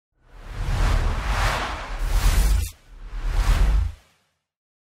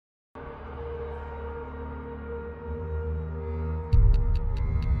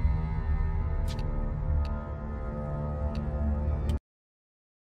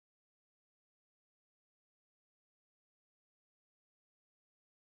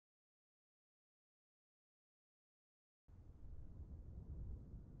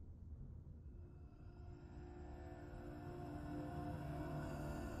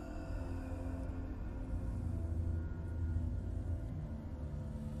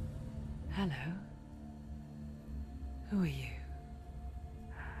Hello. Who are you?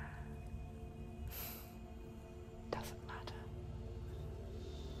 Doesn't matter.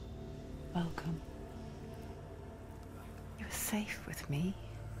 Welcome. You're safe with me.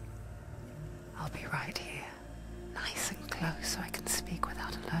 I'll be right here, nice and close so I can speak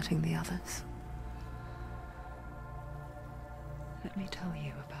without alerting the others. Let me tell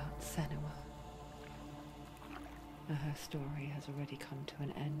you about Senua. Her story has already come to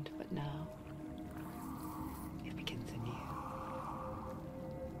an end, but now it begins anew.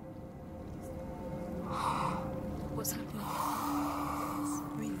 What's happening? It's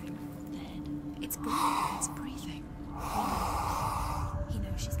breathing. The head. It's breathing. It's breathing. He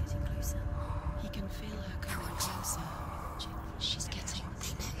knows she's getting closer. He can feel her coming closer. She's getting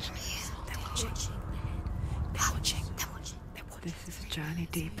closer. They're watching. They're watching. They're watching. They're watching. This is a journey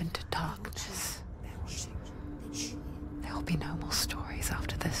deep into darkness. There will be no more stories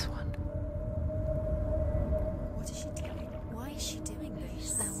after this one. What is she doing? Why is she doing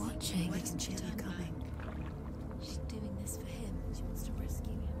this? They're watching. Why doesn't she turn coming? She's doing this for him. She wants to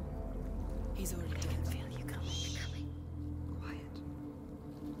rescue him. He's already dead. I can feel you coming. Quiet.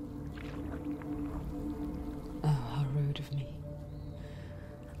 Oh, how rude of me.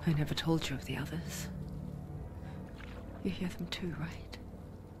 I never told you of the others. You hear them too, right?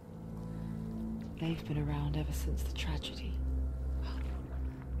 They've been around ever since the tragedy. Well,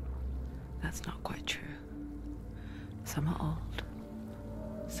 that's not quite true. Some are old,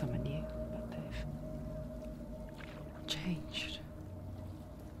 some are new, but they've changed.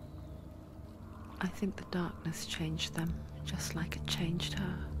 I think the darkness changed them, just like it changed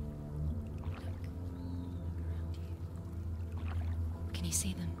her. Can you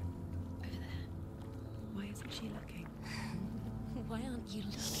see them? Over there. Why isn't she looking? Why aren't you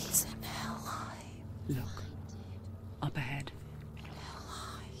looking? It's in hell. Look, up ahead.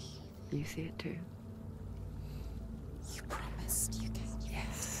 You see it too? You promised you can.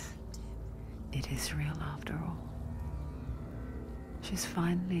 Yes. It is real after all. She's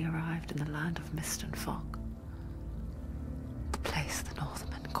finally arrived in the land of mist and fog. The place the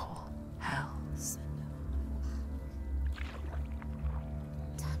Northmen call hell.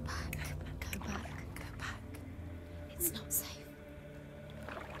 Turn back. Go back. Go back. It's not safe.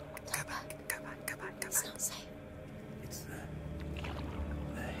 Go back. It's not safe. It's there.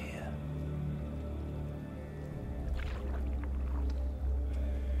 They're here.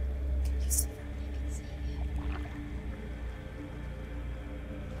 You see them? I can see you.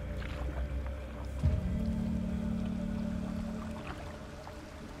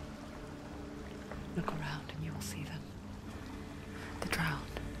 Look around and you will see them. The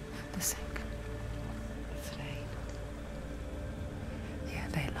drowned, the sick, the slain. Here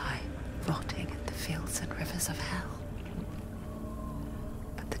they lie, rotting in the fields and rivers of hell.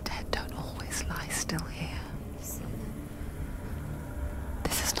 But the dead don't always lie still here.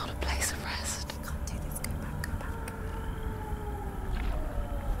 This is not a place of rest. You can't do this. Go back. Go back.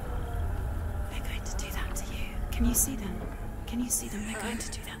 They're going to do that to you. Can you see them? Can you see them? They're going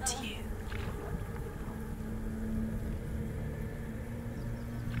to do that to you.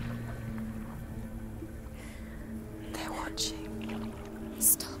 They're watching.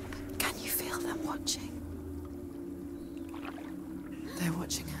 Stop. Can you feel them watching? They're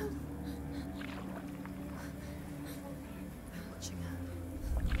watching her. They're watching her.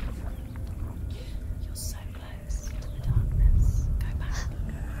 You're so close to the darkness. Go back.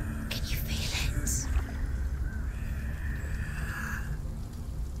 Can you feel it?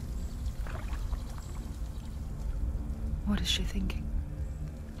 What is she thinking?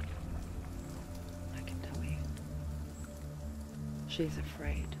 I can tell you. She's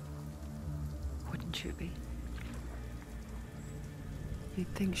afraid. Wouldn't you be?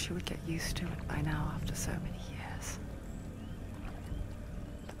 You'd think she would get used to it by now after so many years.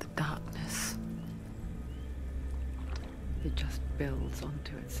 But the darkness, it just builds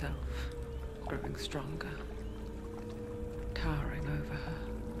onto itself, growing stronger, towering over her.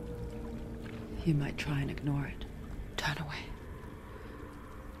 You might try and ignore it, turn away.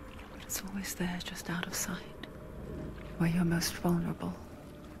 But it's always there, just out of sight, where you're most vulnerable.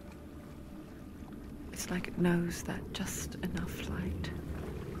 It's like it knows that just enough light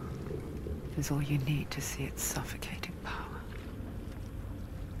is all you need to see its suffocating power.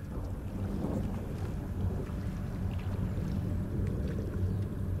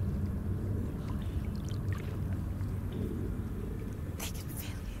 They can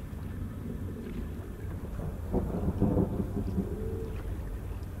feel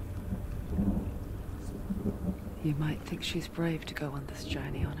you. You might think she's brave to go on this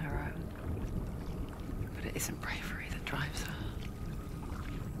journey on her own. But it isn't bravery that drives her.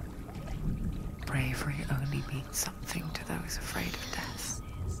 bravery only means something to those afraid of death,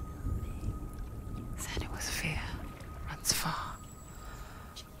 then it was fear runs far,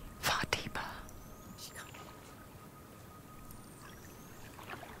 far deeper.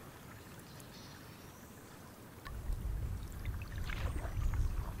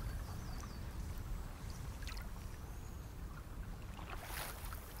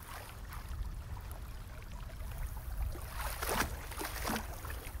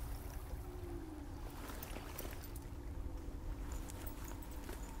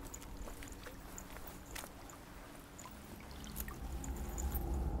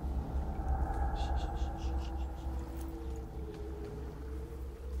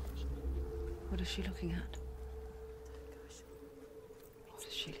 What is she looking at? What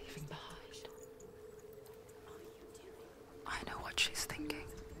is she leaving behind? I know what she's thinking.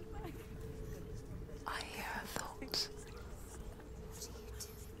 I hear her thoughts.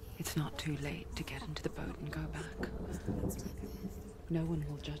 It's not too late to get into the boat and go back. No one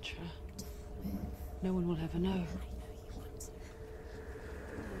will judge her. No one will ever know.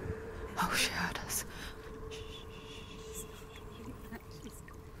 Oh, she heard us.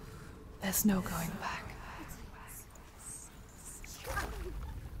 There's no going back.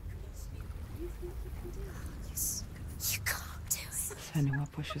 You can't do it.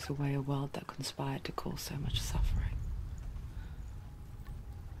 Senua pushes away a world that conspired to cause so much suffering.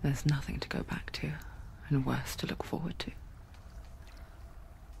 There's nothing to go back to, and worse to look forward to.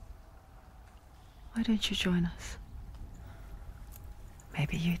 Why don't you join us?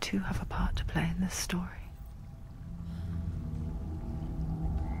 Maybe you too have a part to play in this story.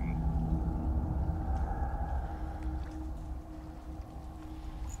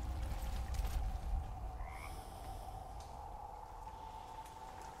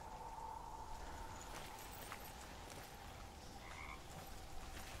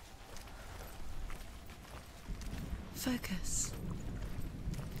 Focus.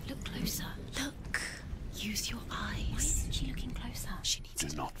 Look closer. Look. Use your eyes. Why isn't she looking closer? She needs Do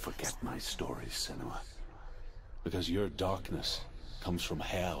to not look forget closer. my stories, Senua. Because your darkness comes from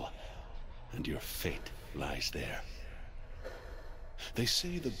hell, and your fate lies there. They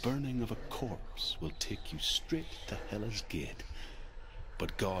say the burning of a corpse will take you straight to Hela's gate,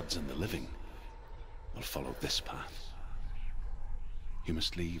 but gods and the living will follow this path. You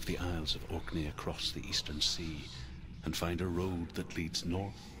must leave the Isles of Orkney across the eastern sea and find a road that leads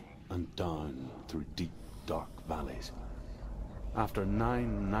north and down through deep, dark valleys. After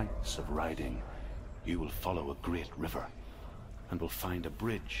 9 nights of riding, you will follow a great river and will find a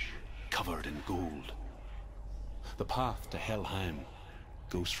bridge covered in gold. The path to Helheim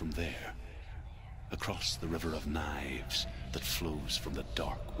goes from there, across the river of knives that flows from the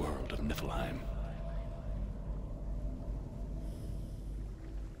dark world of Niflheim.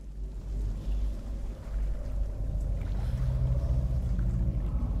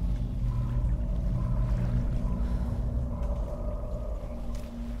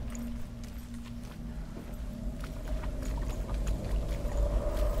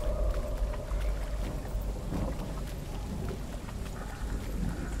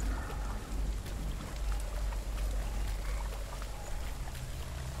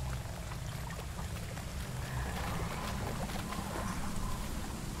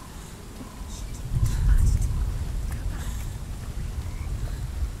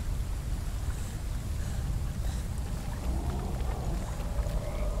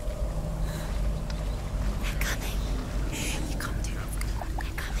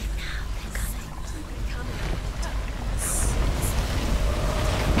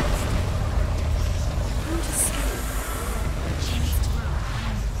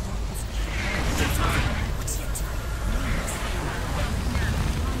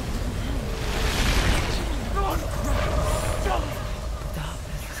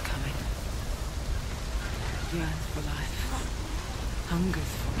 Yearns for life, hungers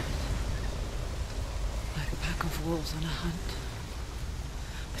for it, like a pack of wolves on a hunt.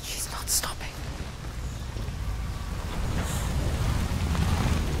 But she's not stopping.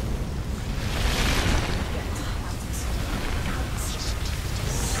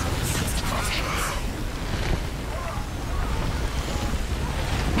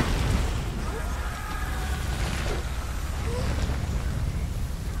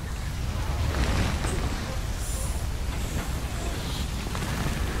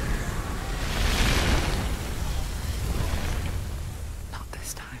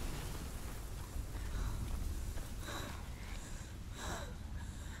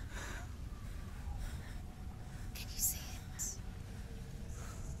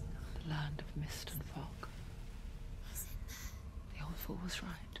 Land of mist and fog. The old fool was right.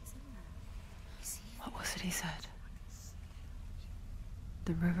 What was it he said?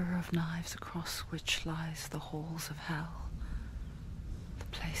 The river of knives across which lies the halls of hell. The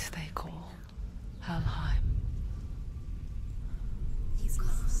place they call Helheim. He's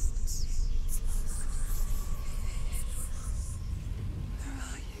lost. He's lost. Where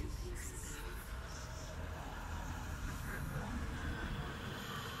are you?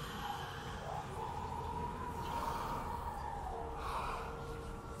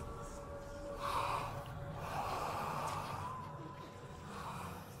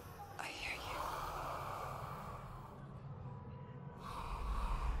 I hear you.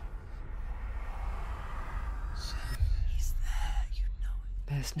 He's there, you know it.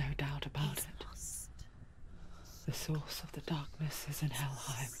 There's no doubt about He's it. lost. The source of the darkness is in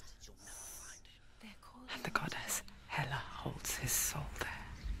Helheim, You'll never find him. They're calling and the goddess Hela holds his soul there.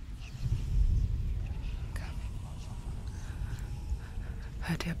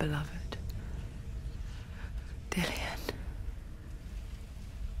 Her dear beloved, Dillian.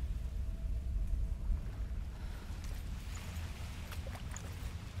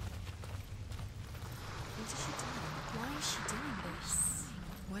 What has she done? Why is she doing this?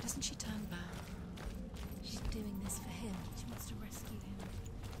 Why doesn't she turn back? She's doing this for him. She wants to rescue him.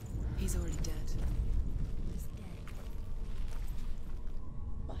 He's already dead. He's dead.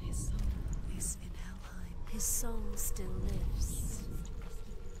 But his soul is in Helheim. His soul still lives.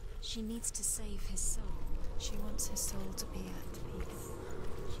 She needs to save his soul. She wants his soul to be at peace.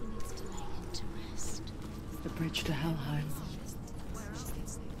 She needs to lay him to rest. The bridge to Helheim. Where are they?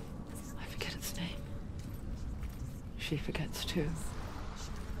 I forget its name. She forgets too.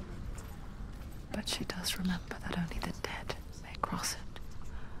 But she does remember that only the dead may cross it.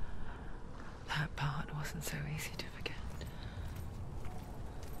 That part wasn't so easy to forget.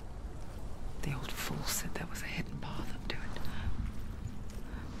 The old fool said there was a hidden path up to it.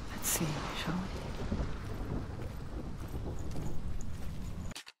 Let's see, shall we?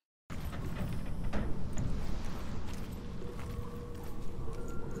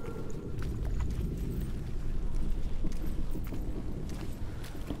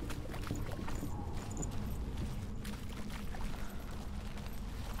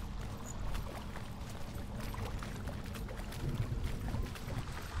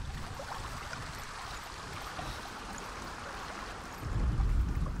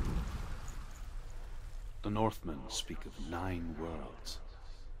 The Northmen speak of 9 worlds.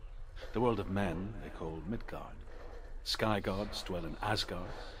 The world of men they call Midgard. Sky gods dwell in Asgard.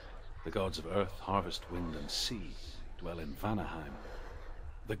 The gods of earth, harvest, wind, and sea dwell in Vanaheim.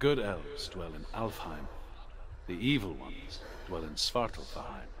 The good elves dwell in Alfheim. The evil ones dwell in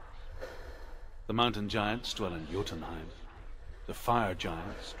Svartalfheim. The mountain giants dwell in Jotunheim. The fire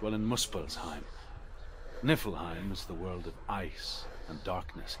giants dwell in Muspelheim. Niflheim is the world of ice and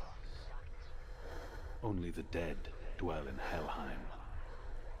darkness. Only the dead dwell in Helheim,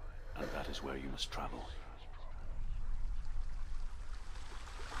 and that is where you must travel.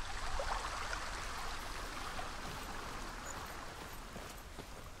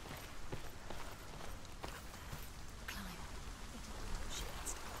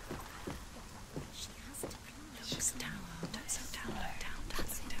 Just down. Don't sit down. Down.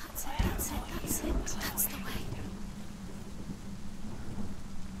 That's it. That's it. That's it. That's it. That's the way.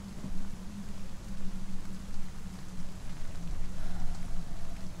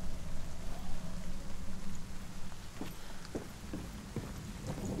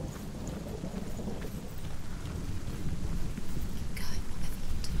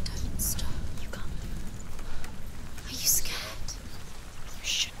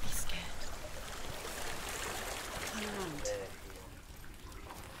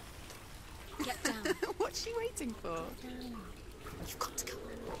 What's she waiting for? You've got to go.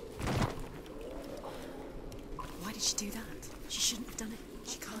 Why did she do that? She shouldn't have done it.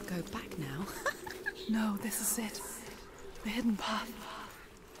 She can't go back now. No, this is it. The hidden path.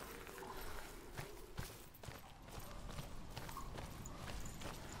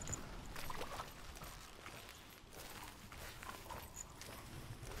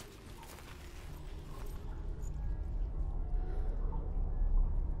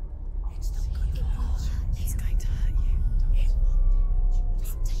 It's going to hurt you.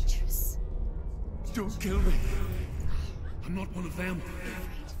 It's dangerous. Don't kill me. I'm not one of them.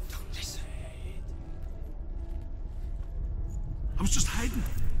 Don't listen. I was just hiding.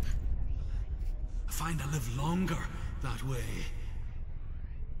 I find I live longer that way.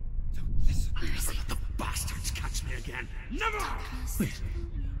 Don't listen. I'll never let the bastards catch me again. Never! Wait.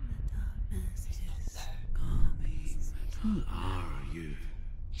 Who are you?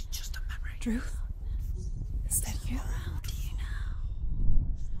 It's just a memory. Ruth? Is that you? Around you now.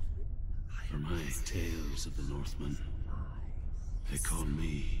 For my tale stories of the Northmen. They call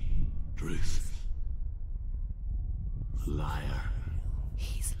me Druth. A liar.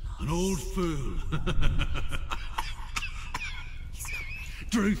 He's lost. An old fool.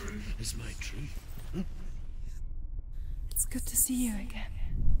 Druth is my truth. It's good to see you again.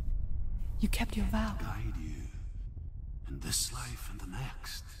 You kept your vow. Guide you in this life and the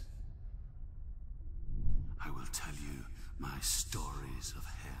next. I will tell you my stories of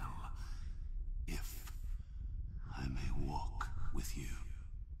hell, if I may walk with you.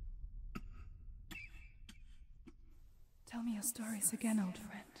 Tell me your stories again, old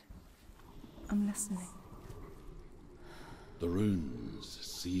friend. I'm listening. The runes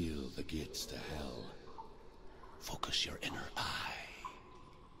seal the gates to hell. Focus your inner eye,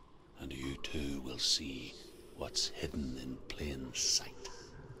 and you too will see what's hidden in plain sight.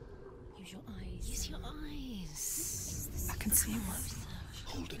 Use your eyes. Use your eyes. I can see one.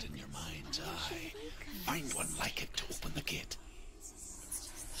 Hold it in your mind's eye. Find one like it to open the gate.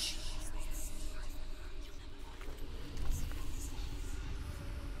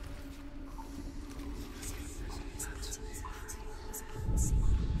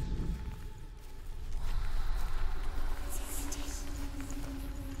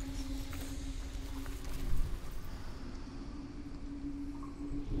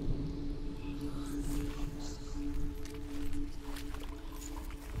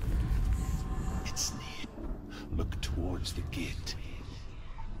 Look towards the gate,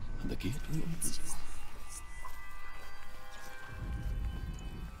 and the gate will open.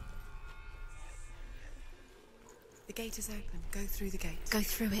 The gate is open. Go through the gate. Go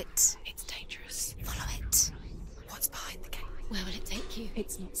through it. It's dangerous. Follow it. What's behind the gate? Where will it take you?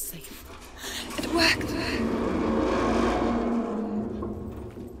 It's not safe. It worked.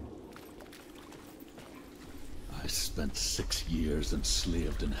 I spent 6 years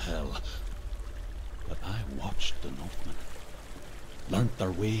enslaved in hell, but I watched the Northmen, learnt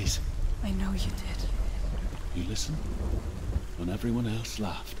their ways. I know you did. You listened when everyone else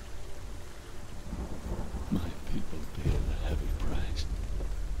laughed. My people paid a heavy price.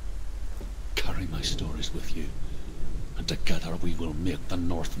 Carry my stories with you, and together we will make the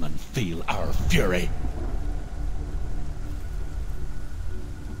Northmen feel our fury.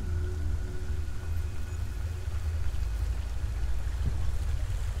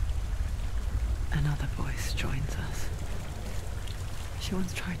 Another voice joins us. She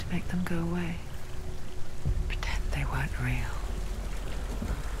once tried to make them go away. Pretend they weren't real.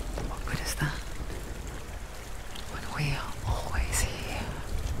 What good is that? When we are always here.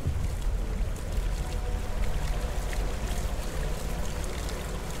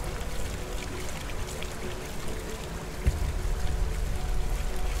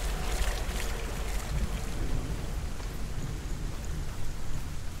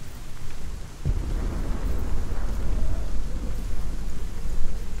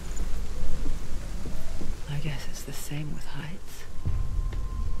 I guess it's the same with heights.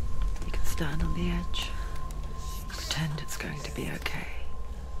 You can stand on the edge, pretend it's going to be okay.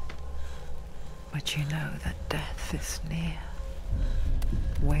 But you know that death is near,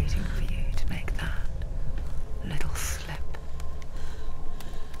 waiting for you to make that little slip.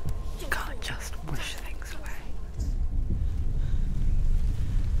 You can't just wish things away.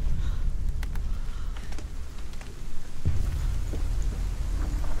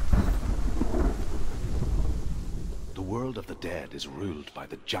 The world of the dead is ruled by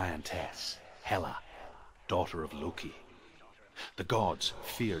the giantess, Hela, daughter of Loki. The gods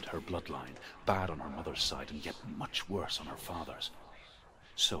feared her bloodline, bad on her mother's side and yet much worse on her father's.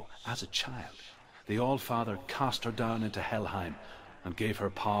 So, as a child, the All-Father cast her down into Helheim and gave her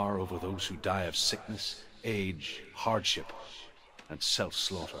power over those who die of sickness, age, hardship, and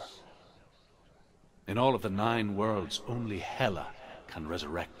self-slaughter. In all of the 9 worlds, only Hela can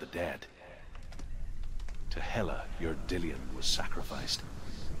resurrect the dead. To Hela, your Dillion was sacrificed,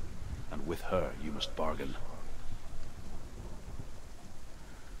 and with her you must bargain.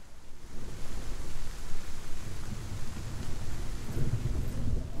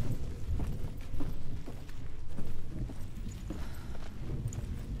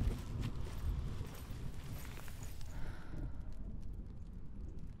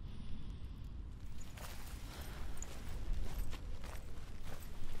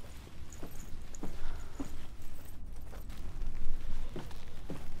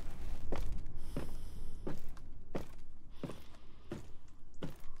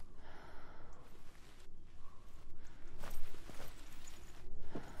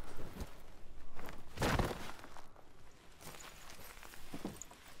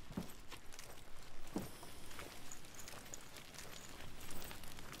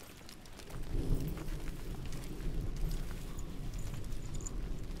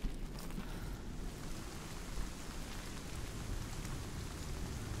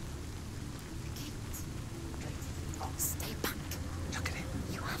 Stay back. Look at it.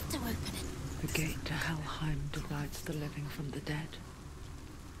 You have to open it. The gate to Helheim divides the living from the dead.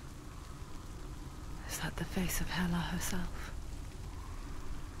 Is that the face of Hela herself?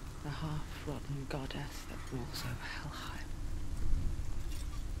 The half-rotten goddess that rules over Helheim.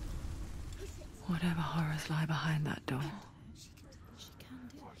 Whatever horrors lie behind that door,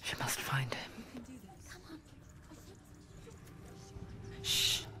 she must find him.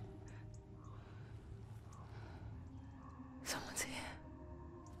 Shh. Someone's here.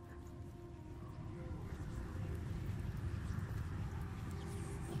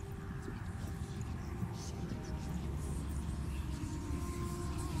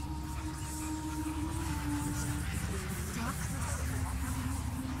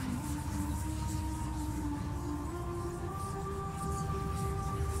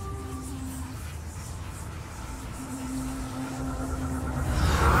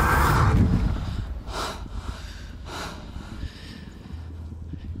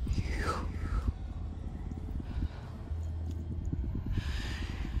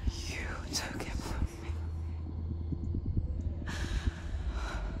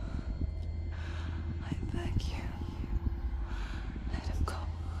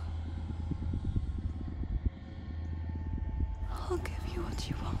 I'll give you what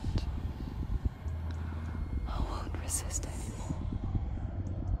you want. I won't resist anymore.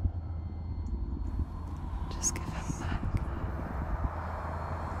 Just give him back.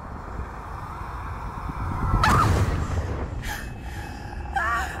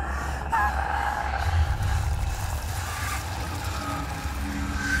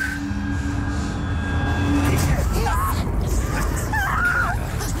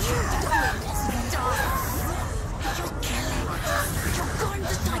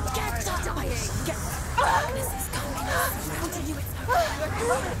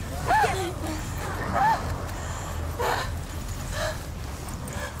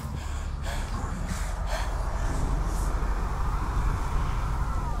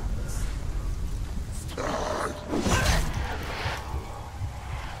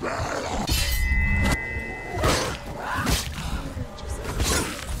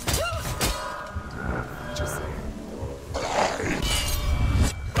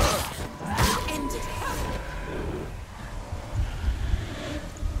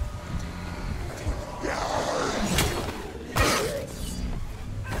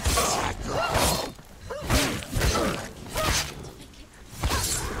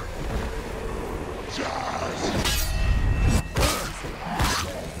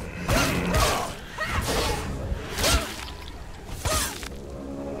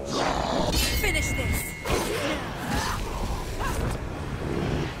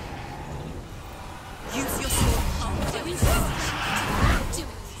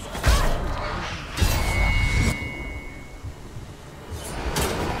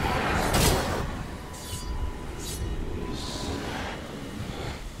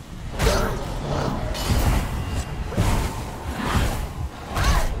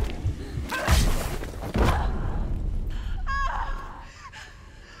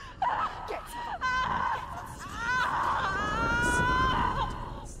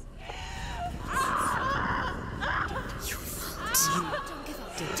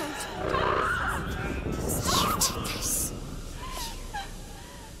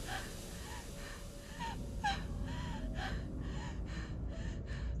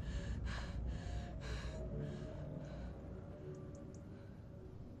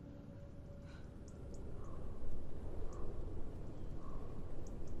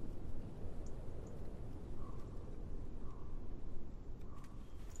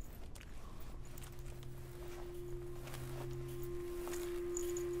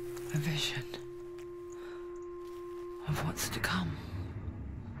 A vision of what's to come.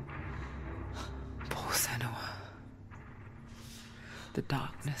 Poor Senua. The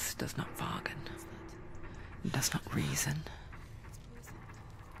darkness does not bargain. It does not reason.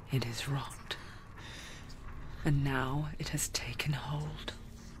 It is rot. And now it has taken hold.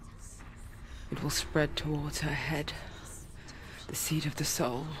 It will spread towards her head, the seat of the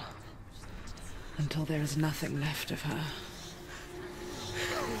soul, until there is nothing left of her.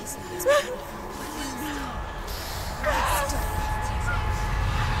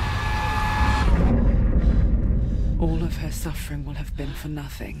 All of her suffering will have been for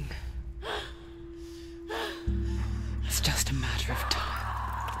nothing. It's just a matter of time.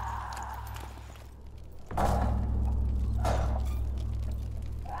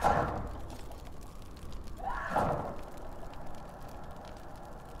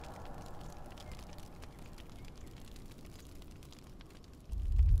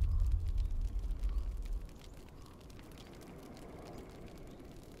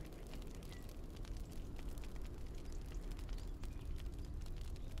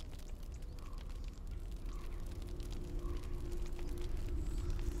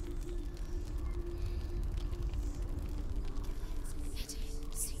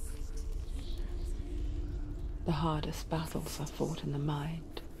 The hardest battles are fought in the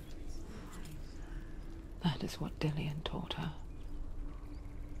mind. That is what Dillian taught her.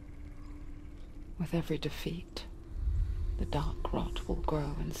 With every defeat, the dark rot will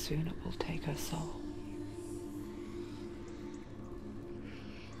grow and soon it will take her soul.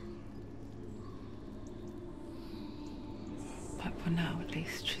 But for now, at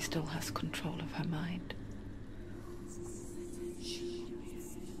least, she still has control of her mind.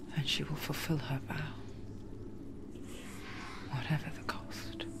 And she will fulfill her vow, whatever the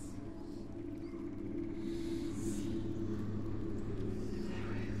cost.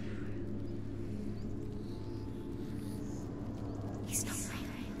 He's not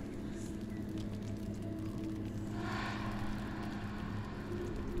breathing.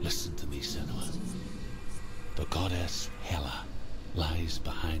 Listen to me, Senua. The goddess Hela lies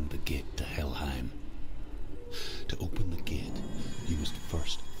behind the gate to Helheim. To open the gate, you must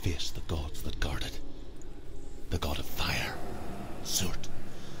first face the gods that guard it. The god of fire, Surt,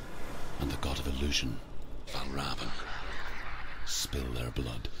 and the god of illusion, Valravn. Spill their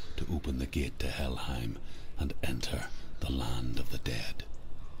blood to open the gate to Helheim and enter the land of the dead.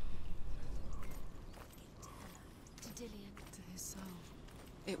 To Dillian. To his soul.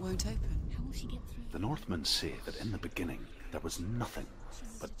 It won't open. How will she get through? The Northmen say that in the beginning there was nothing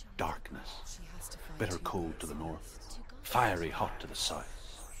but darkness. She has to fight Bitter too. cold to the north, fiery hot to the south.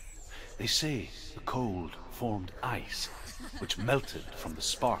 They say the cold formed ice, which melted from the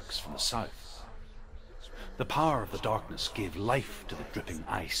sparks from the south. The power of the darkness gave life to the dripping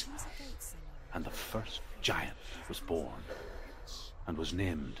ice, and the first giant was born, and was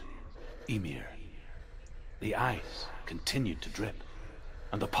named Ymir. The ice continued to drip,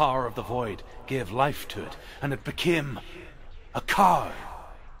 and the power of the void gave life to it, and it became a cow,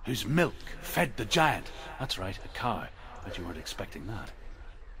 whose milk fed the giant. That's right, a cow. Bet you weren't expecting that.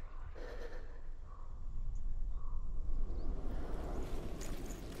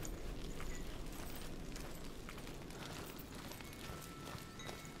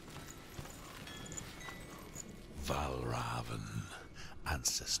 Valravn,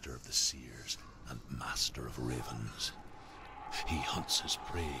 ancestor of the seers and master of ravens. He hunts his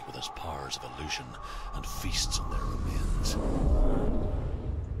prey with his powers of illusion and feasts on their remains.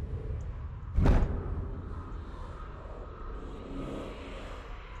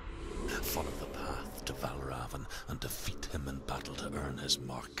 Follow the path to Valravn and defeat him in battle to earn his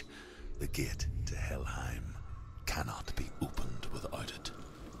mark. The gate to Helheim cannot be opened without it.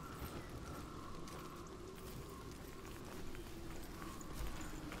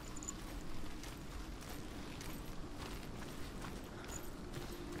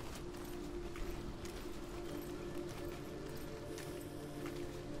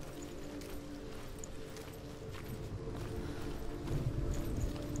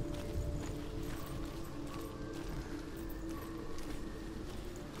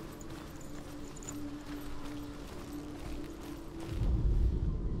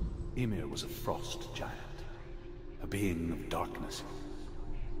 Ymir was a frost giant, a being of darkness,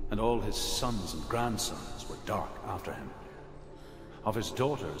 and all his sons and grandsons were dark after him. Of his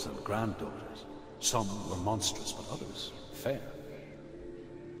daughters and granddaughters, some were monstrous, but others fair.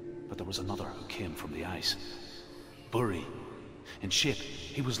 But there was another who came from the ice, Buri. In shape,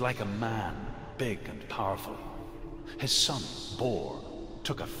 he was like a man, big and powerful. His son, Bor,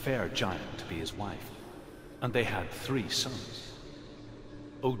 took a fair giant to be his wife, and they had 3 sons.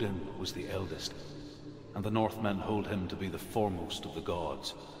 Odin was the eldest, and the Northmen hold him to be the foremost of the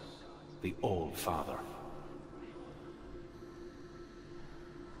gods, the All-Father.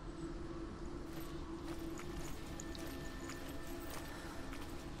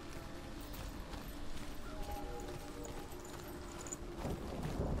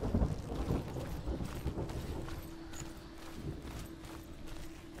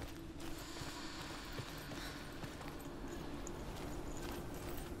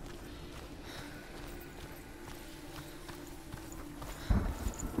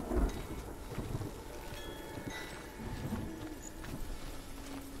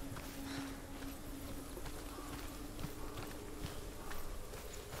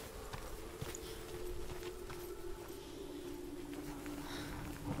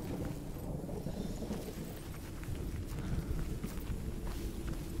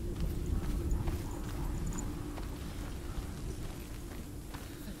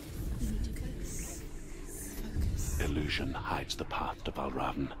 Illusion hides the path to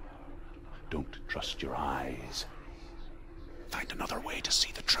Valravn. Don't trust your eyes. Find another way to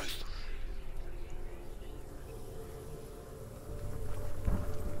see the truth.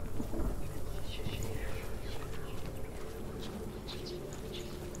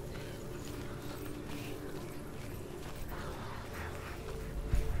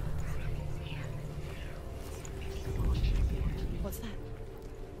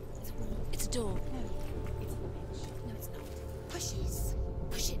 door. No, it's no, it's not. Push it.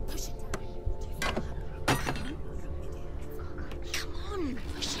 Push it. Push it. Come on,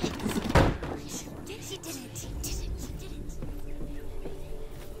 push it. She did it. She did it. She did it.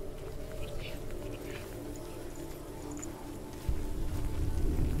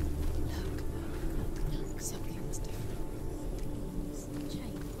 Look, something's different.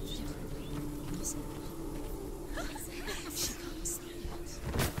 Change. She can't see it.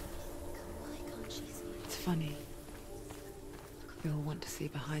 Why can't she see it? It's funny. We all want to see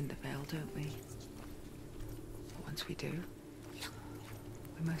behind the veil, don't we? But once we do,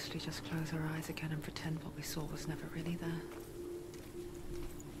 we mostly just close our eyes again and pretend what we saw was never really there.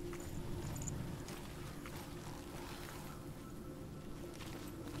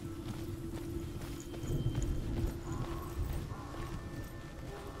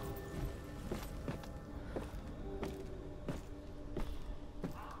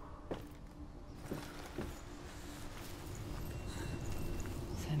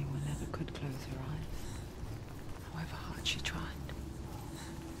 If anyone ever could close her eyes, however hard she tried.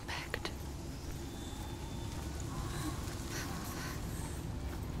 Begged.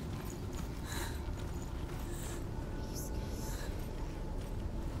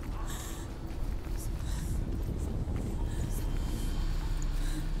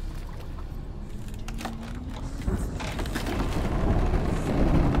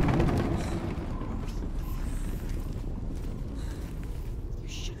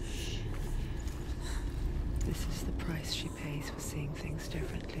 This is the price she pays for seeing things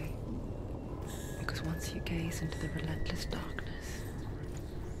differently. Because once you gaze into the relentless darkness,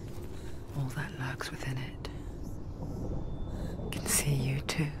 all that lurks within it can see you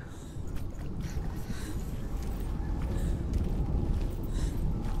too.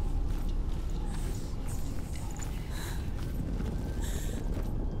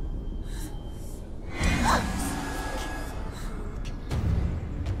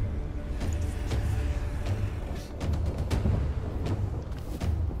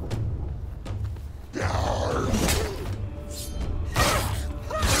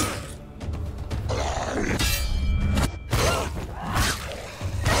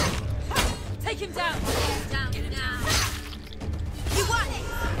 Take him down! Get him down! You want it!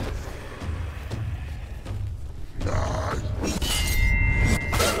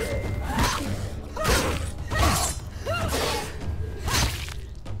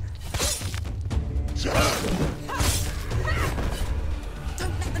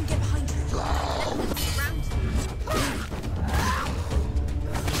 Don't let them get behind you. Let them surround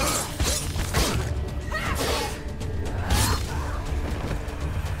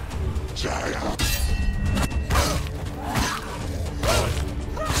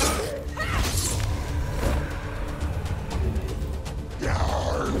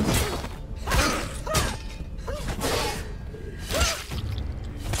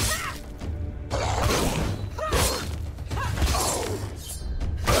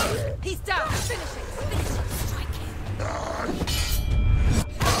He's down! Finish it! Finish it! Strike him!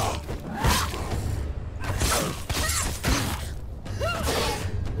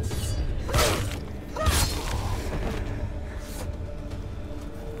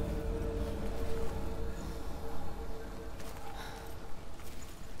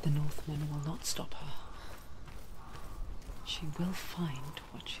 The Northman will not stop her. She will find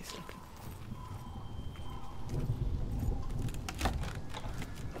what she's looking for.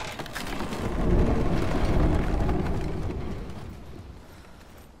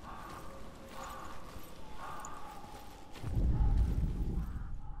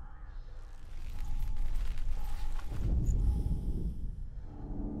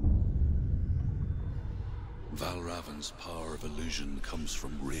 Valravan's power of illusion comes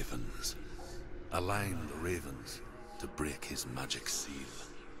from ravens. Align the ravens to break his magic seal.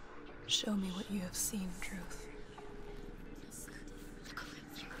 Show me what you have seen, Truth.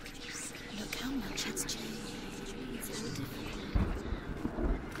 Look how much it's changed. It's all different.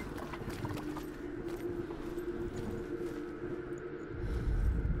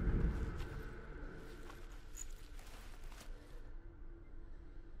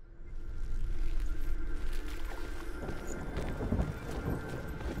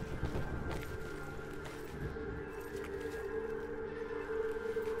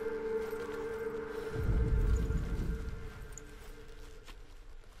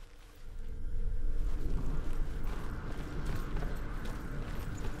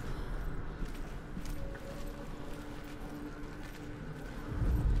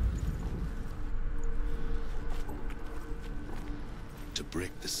 To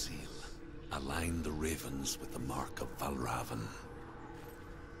break the seal, align the ravens with the mark of Valravan.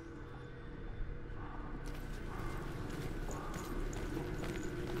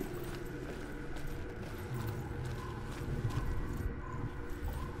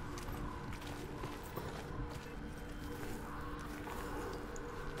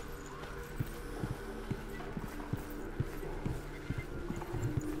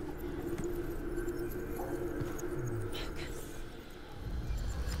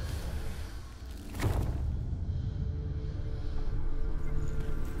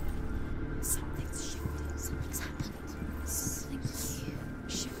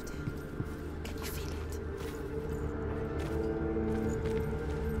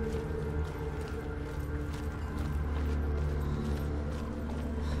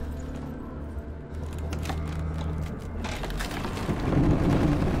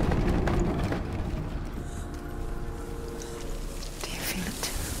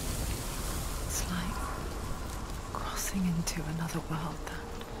 world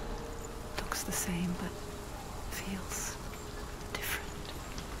that looks the same but feels different.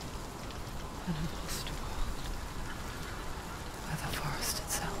 An imposter world where the forest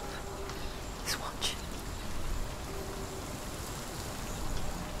itself is watching.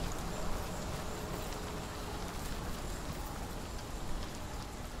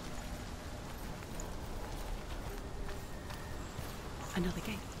 Another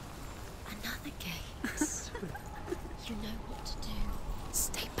gate. Another gate. You know what to do.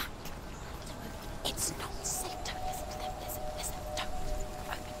 Stay back. It's not safe. Don't listen to them. Listen. Don't.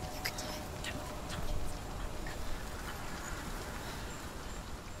 Open. You can do it. Don't touch it.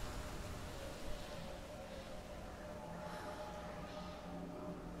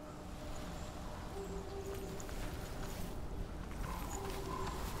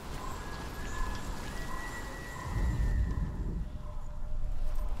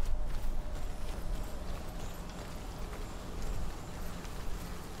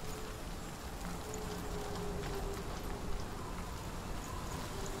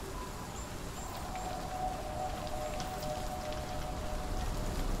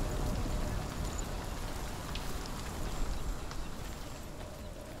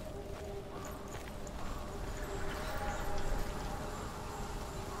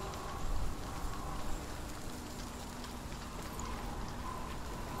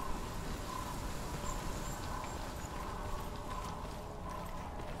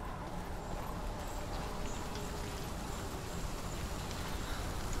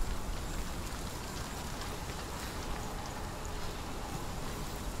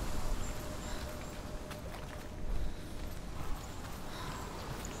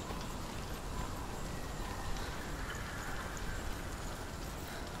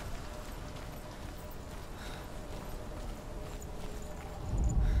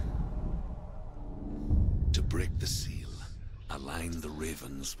 To break the seal, align the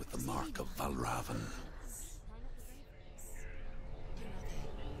ravens with the mark of Valravan.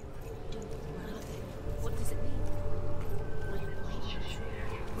 What does it mean?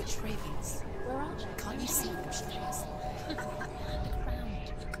 Which ravens? Where are they? Can't you see them? Look around.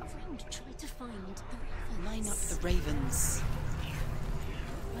 Look around. Try to find the ravens. Line up the ravens.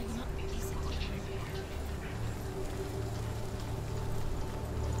 Line them up. Easy.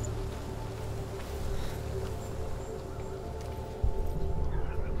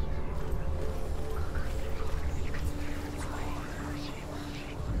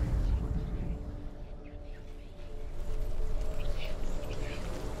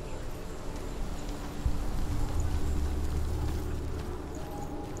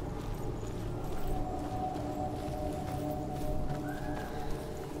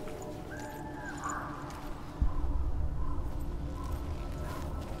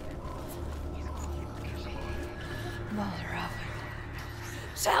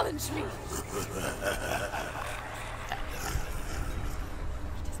 Challenge me!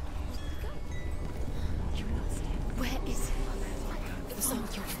 Where is he? It was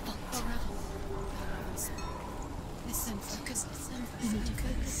not your fault. Listen, focus.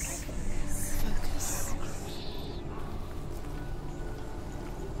 Focus.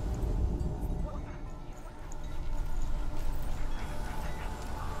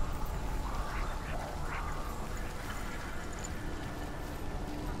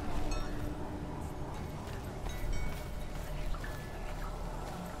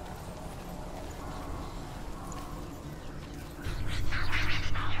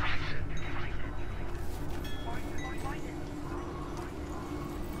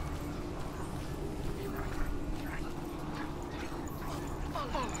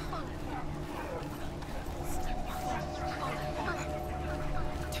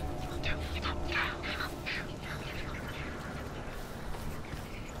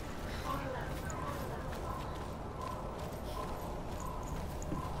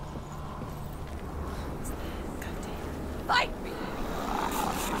 Fight me!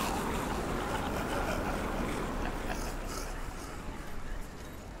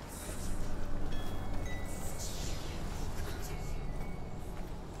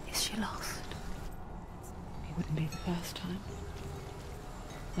 Is she lost? It wouldn't be the first time.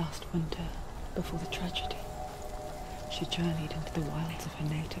 Last winter, before the tragedy, she journeyed into the wilds of her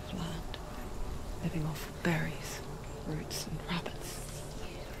native land, living off of berries, roots and rabbits.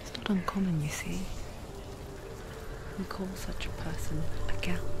 It's not uncommon, you see. We call such a person a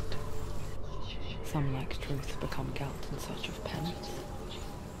Gelt. Some, like Truth, become Gelt in search of penance.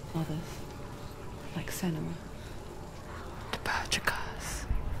 Others, like Senua, to purge a curse.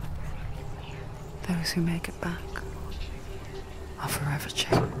 Those who make it back are forever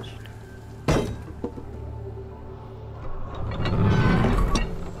changed.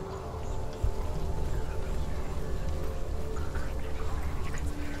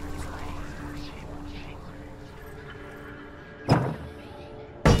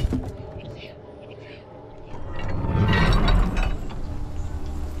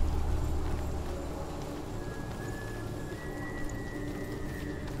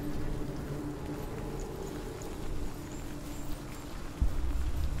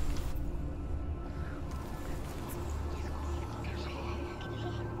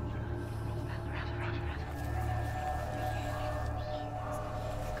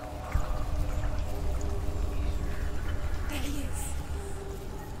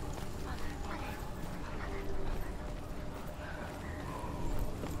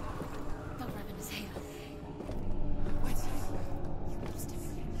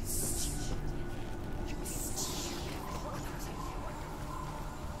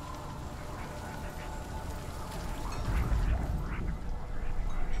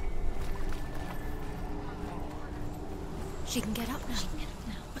 She can get up now. She can get up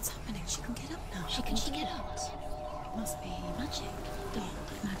now. What's happening? She can get up now. How can she get up? Must be magic.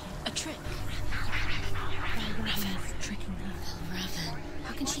 Dark magic. A trick. Raven. Tricking her. Raven.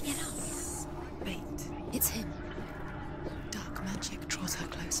 How can she get up? Wait. It's him. Dark magic draws her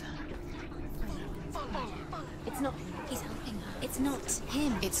closer. It's not him. He's helping her. It's not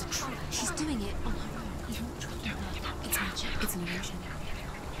him. It's a trick. She's doing it on her own. Don't give up. It's magic. It's an illusion.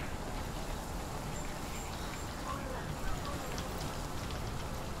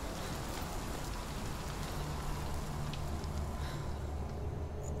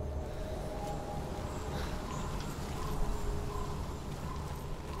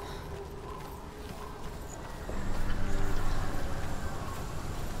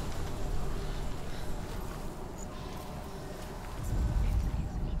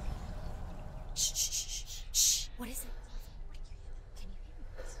 What is it? Can you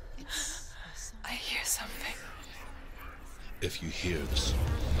hear it? I hear something. If you hear the song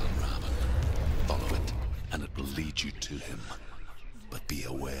of Raven, follow it, and it will lead you to him. But be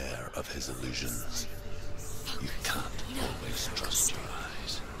aware of his illusions. You can't always trust your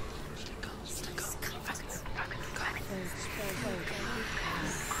eyes.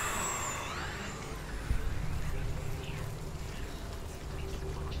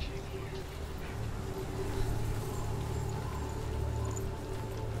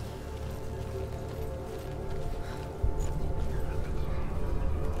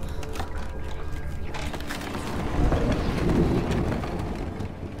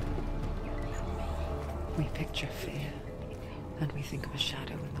 We picture fear, and we think of a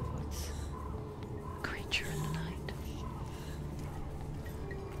shadow in the woods, a creature in the night.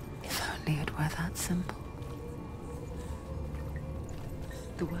 If only it were that simple.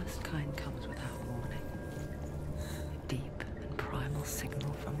 The worst kind comes without warning, a deep and primal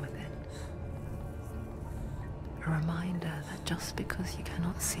signal from within. A reminder that just because you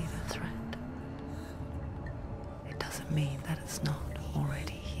cannot see the threat, it doesn't mean that it's not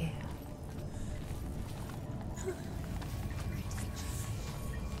already here.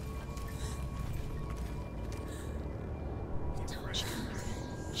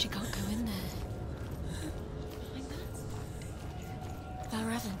 She can't go in there. Find that?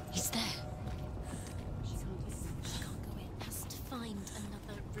 Raven, he's there. She can't go in. Has to find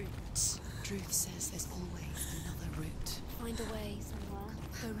another route. Truth says there's always another route. Find a way somewhere.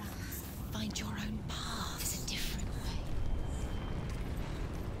 Go round. Find your own path. There's a different way.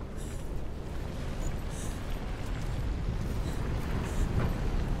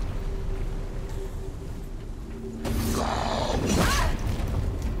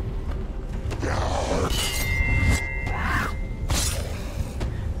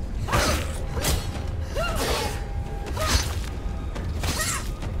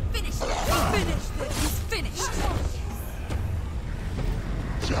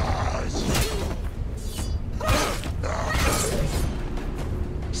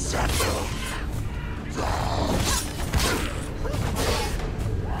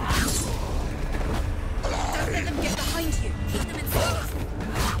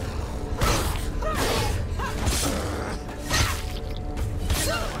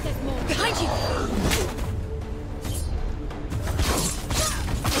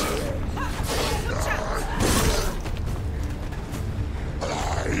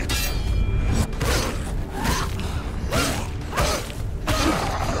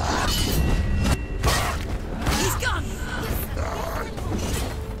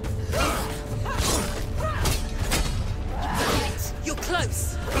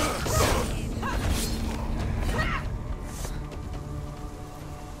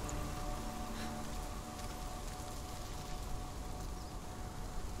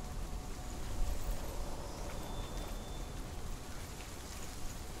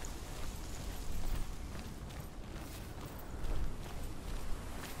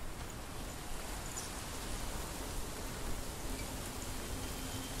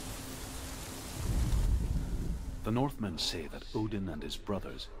 The Northmen say that Odin and his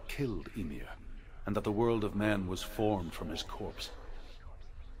brothers killed Ymir, and that the world of men was formed from his corpse.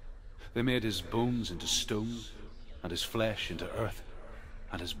 They made his bones into stone, and his flesh into earth,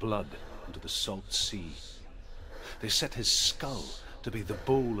 and his blood into the salt sea. They set his skull to be the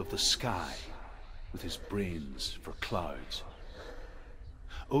bowl of the sky, with his brains for clouds.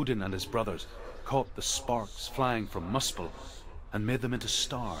 Odin and his brothers caught the sparks flying from Muspel and made them into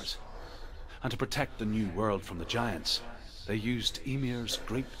stars. And to protect the new world from the giants, they used Ymir's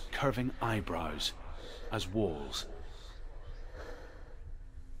great curving eyebrows as walls.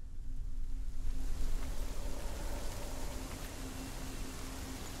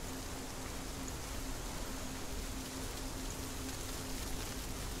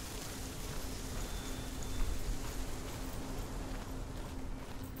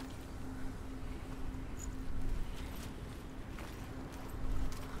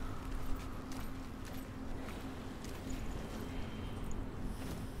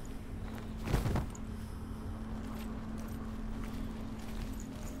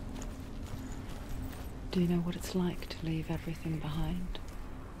 Do you know what it's like to leave everything behind?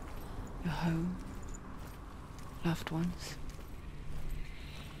 Your home, loved ones,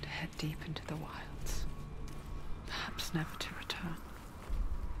 to head deep into the wilds, perhaps never to return.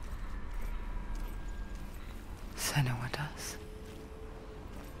 Senua does.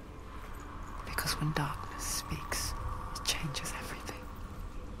 Because when darkness speaks, it changes everything,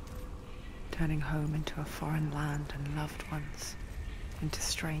 turning home into a foreign land and loved ones into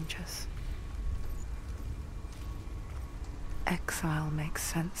strangers. Exile makes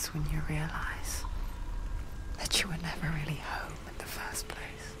sense when you realize that you were never really home in the first place.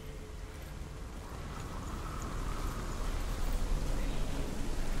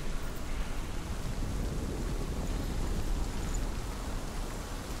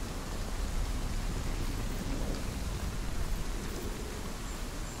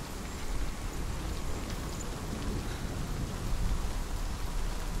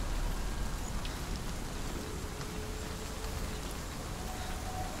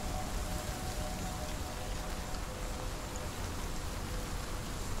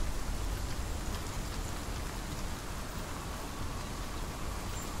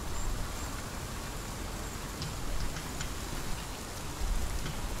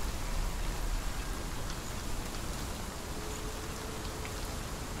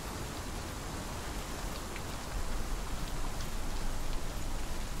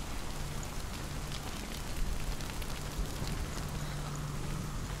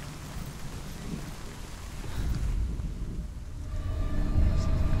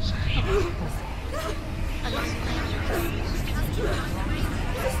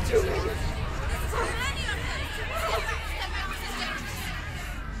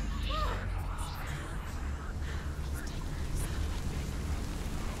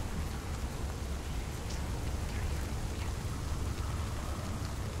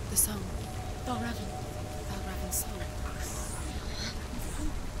 The song. Balraven's song.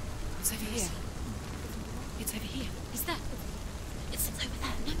 It's over here. It's over here. Is that? It's over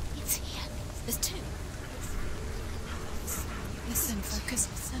there. No, it's here. There's two. Listen, focus.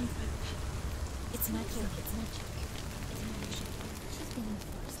 Listen. It's magic. It's magic. She's been in the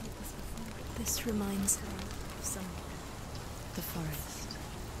forest like this before. This reminds her of someone. The forest.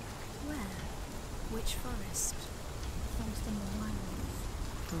 Where? Which forest? The forest in the wilds.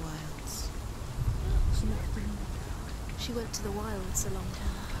 The wilds. She went to the wilds a long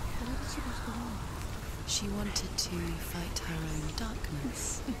time ago. Why did she go to the wilds? She wanted to fight her own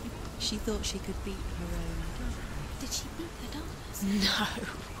darkness. She thought she could beat her own darkness. Did she beat her darkness? No.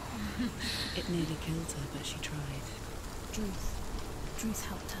 It nearly killed her, but she tried. Druth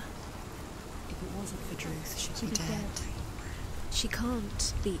helped her. If it wasn't for Druth, she'd be dead. She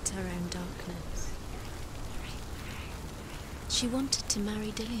can't beat her own darkness. She wanted to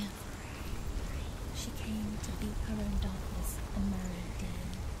marry Dillian. She came to beat her own darkness and marry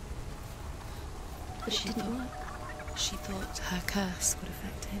Dillian. But it didn't work. She thought her curse would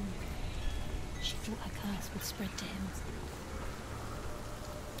affect him. She thought her curse would spread to him.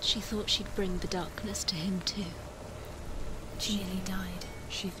 She thought she'd bring the darkness to him too. She nearly died.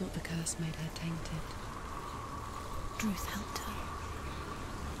 She thought the curse made her tainted. Druth helped her.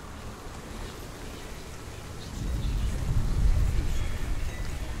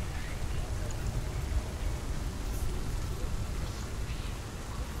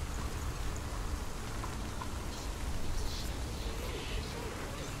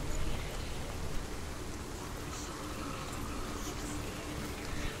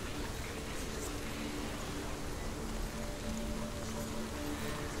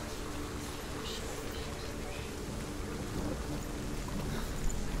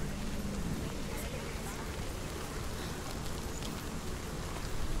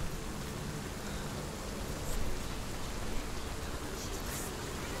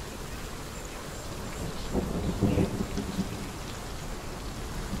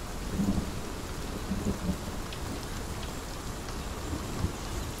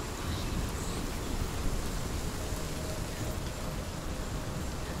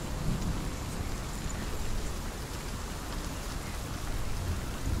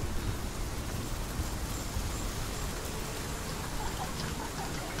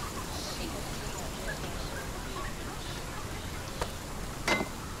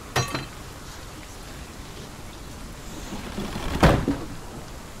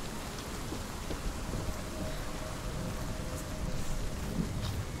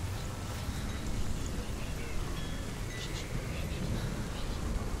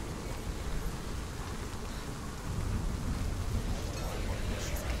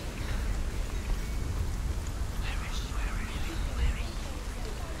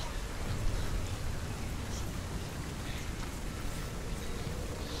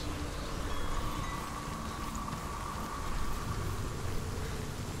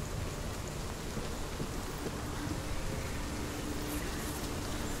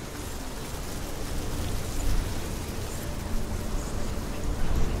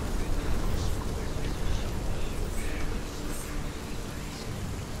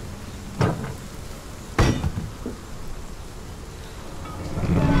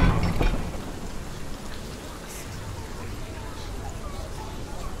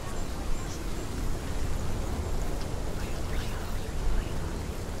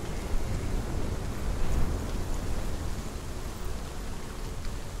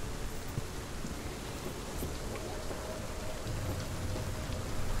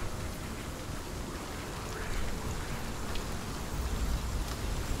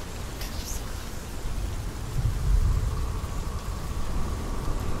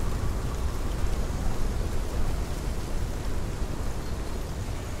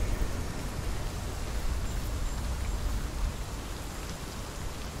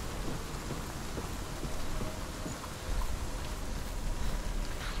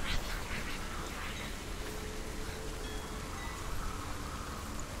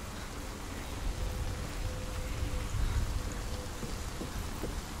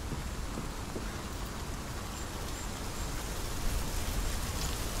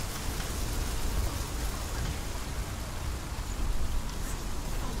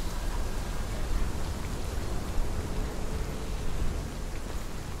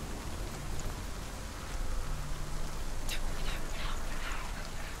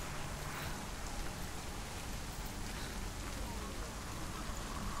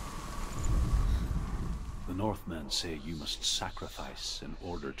 Northmen say you must sacrifice in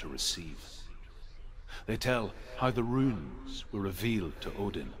order to receive. They tell how the runes were revealed to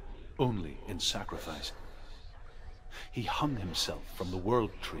Odin only in sacrifice. He hung himself from the world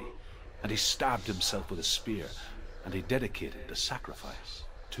tree, and he stabbed himself with a spear, and he dedicated the sacrifice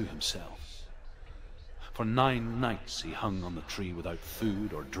to himself. For 9 nights he hung on the tree without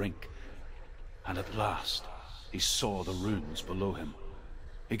food or drink, and at last he saw the runes below him.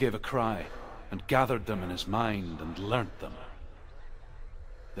 He gave a cry, and gathered them in his mind and learnt them.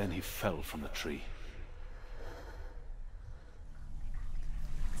 Then he fell from the tree.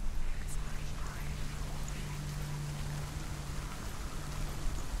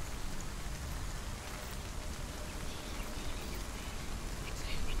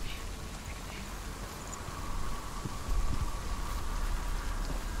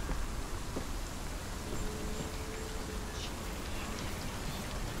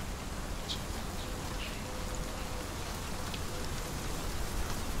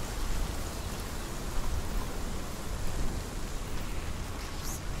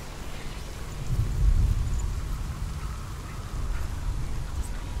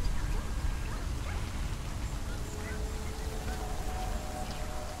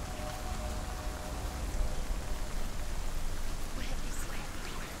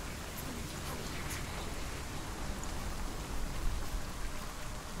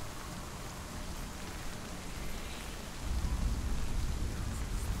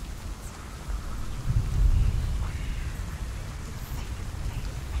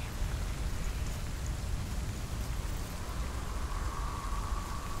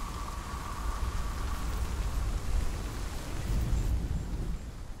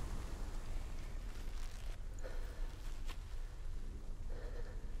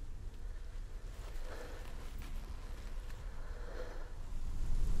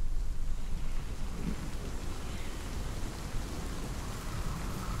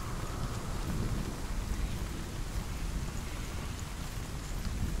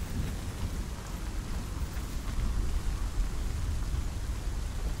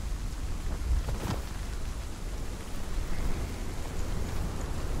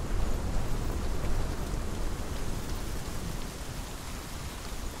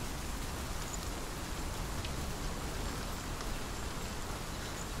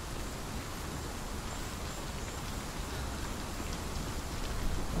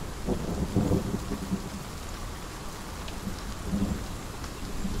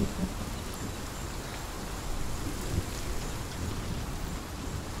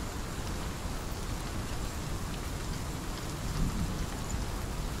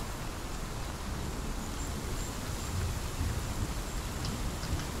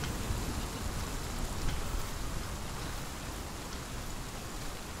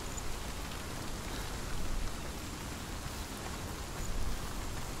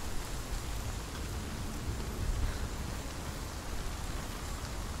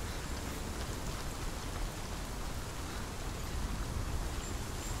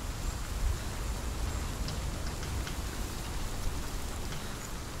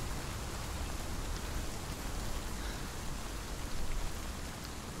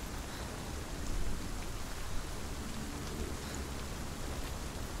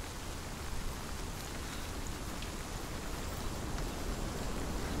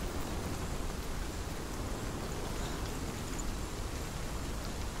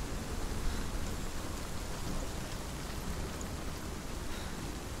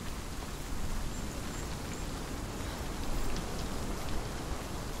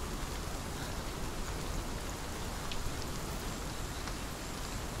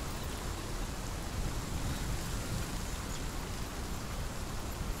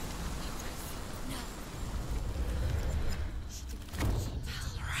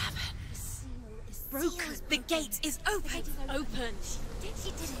 Broken. The gate is open. Open.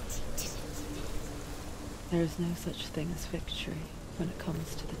 She did it. There is no such thing as victory when it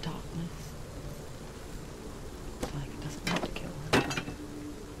comes to the darkness. It's like it doesn't want to kill her.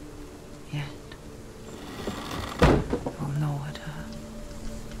 Yet. It will gnaw at her,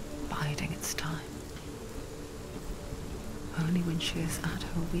 biding its time. Only when she is at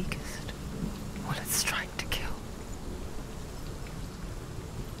her weakest will it strike to kill.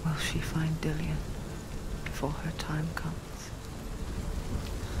 Will she find Dillion before her time comes?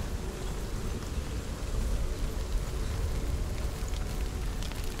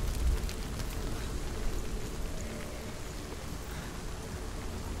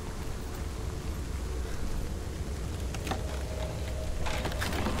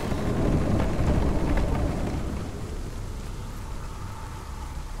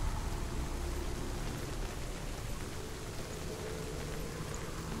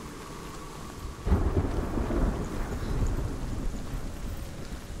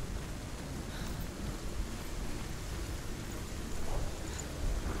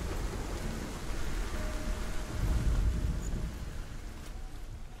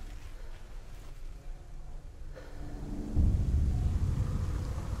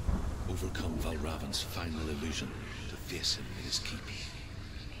 overcome Valravan's final illusion to face him in his keep.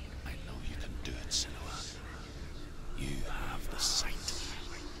 I know you can do it, Senua. You have the sight.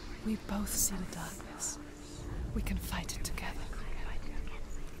 We both see the darkness. We can fight it together.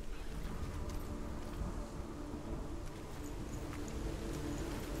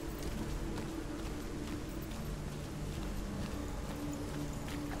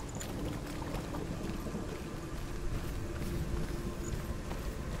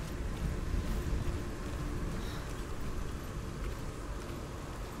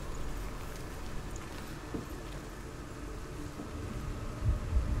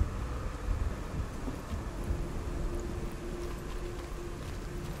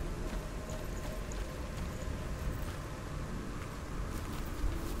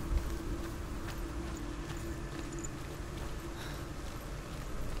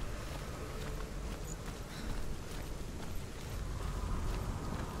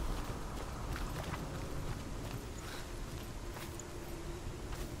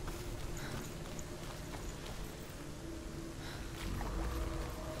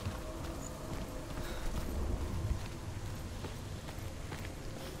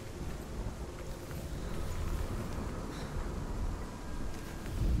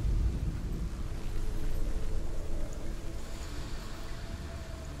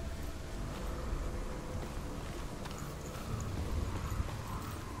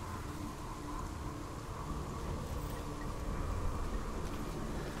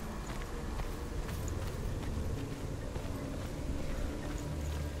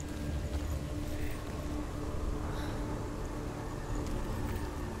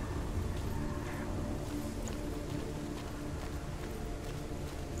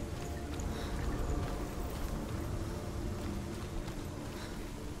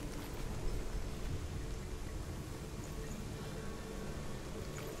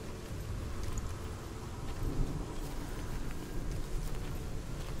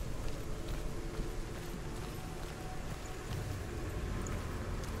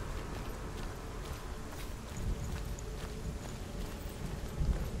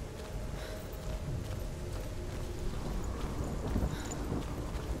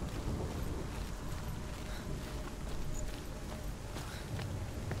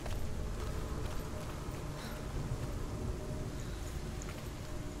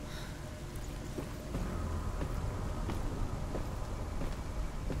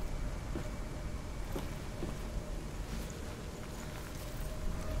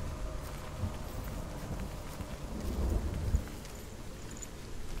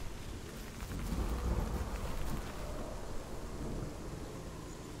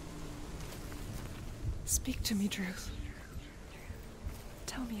 Speak to me, Druth.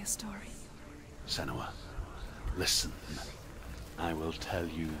 Tell me a story. Senua, listen. I will tell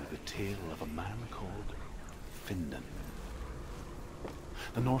you the tale of a man called Findan.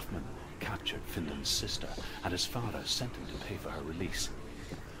 The Northmen captured Findan's sister, and his father sent him to pay for her release.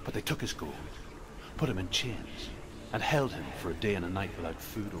 But they took his gold, put him in chains, and held him for a day and a night without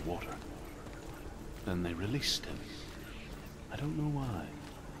food or water. Then they released him. I don't know why.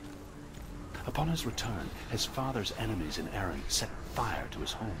 Upon his return, his father's enemies in Erin set fire to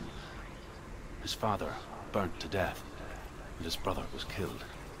his home. His father burnt to death, and his brother was killed.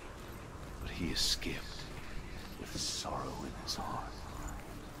 But he escaped with sorrow in his heart.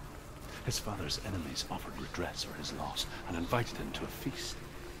 His father's enemies offered redress for his loss and invited him to a feast.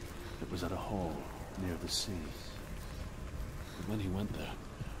 It was at a hall near the sea. But when he went there,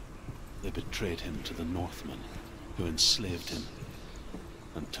 they betrayed him to the Northmen, who enslaved him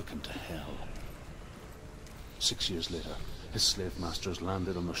and took him to hell. 6 years later, his slave masters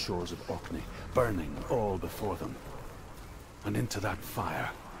landed on the shores of Orkney, burning all before them. And into that fire,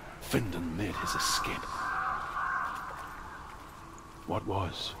 Findan made his escape. What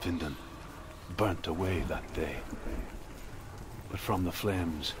was Findan burnt away that day. But from the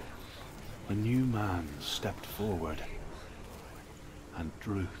flames, a new man stepped forward, and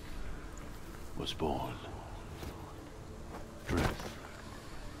Druth was born. Druth.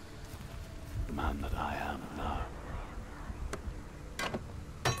 The man that I am now.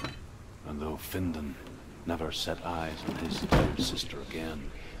 And though Findan never set eyes on his dear sister again,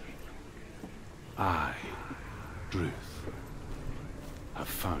 I, Druth, have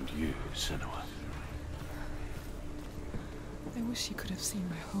found you, Senua. I wish you could have seen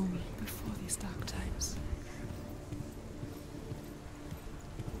my home before these dark times.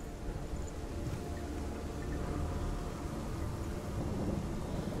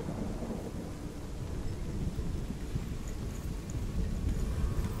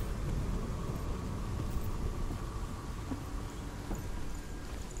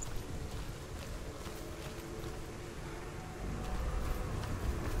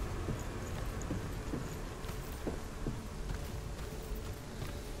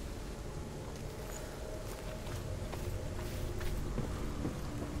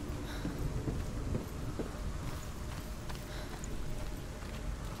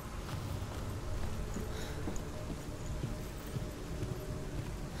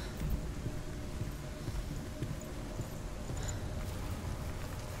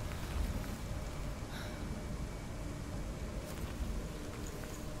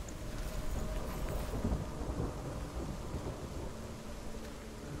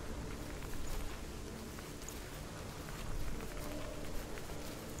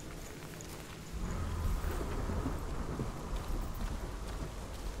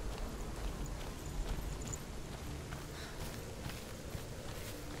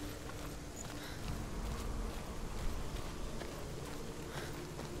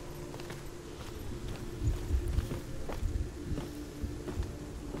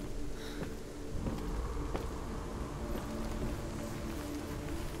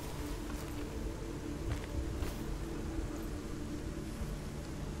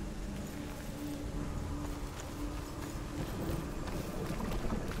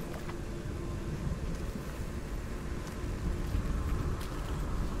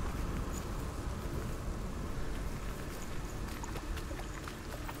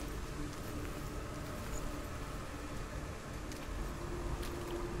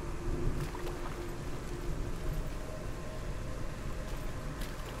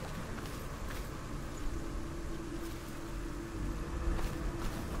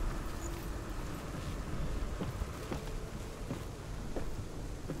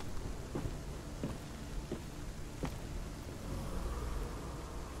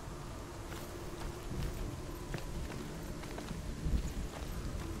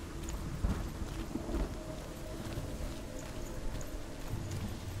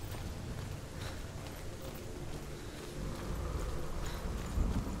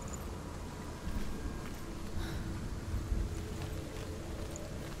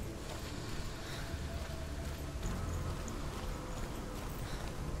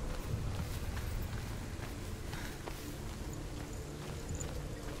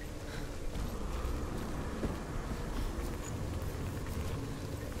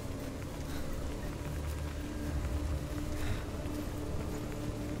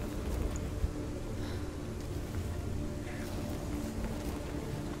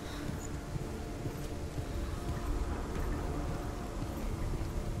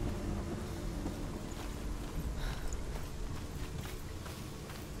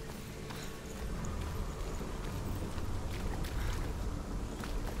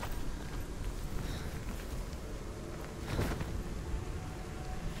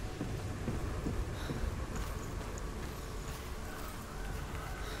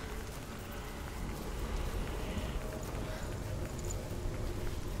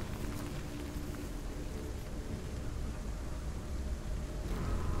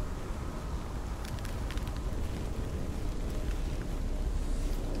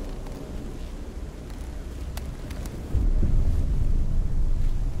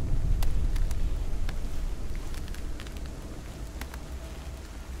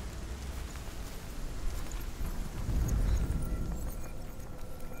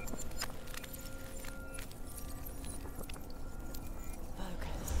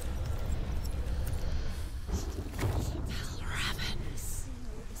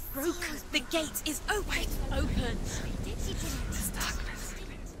 gate is open. Open. This darkness.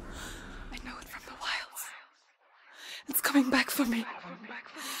 I know it from the wilds. It's coming back for me.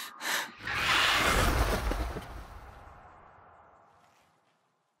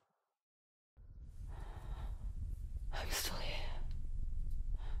 I'm still here.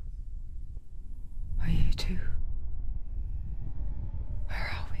 Are you too?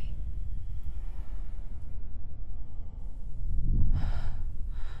 Where are we?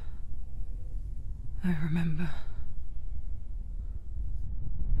 I remember.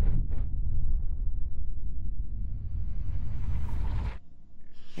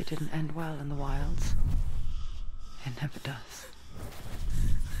 It didn't end well in the wilds. It never does.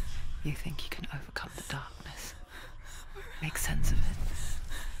 You think you can overcome the darkness, make sense of it,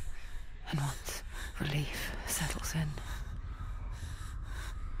 and once relief settles in, it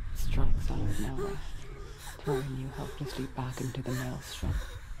strikes out of nowhere, throwing you helplessly back into the maelstrom,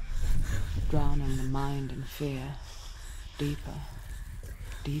 drowning the mind in fear, deeper,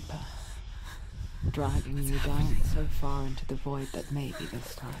 deeper, dragging you down so far into the void that maybe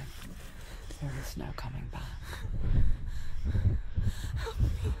this time there is no coming back.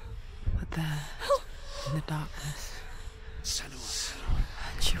 But there, in the darkness, Senua,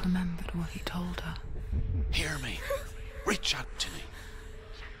 and she remembered what he told her. hear me. Reach out to me.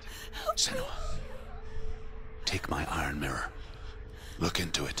 Senua, take my iron mirror. Look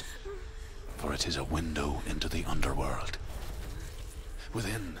into it, for it is a window into the underworld.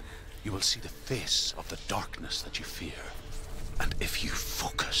 Within, you will see the face of the darkness that you fear. And if you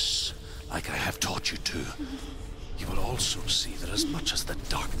focus, like I have taught you to, you will also see that as much as the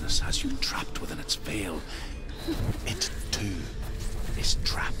darkness has you trapped within its veil, it too is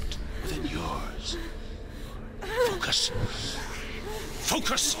trapped within yours. Focus.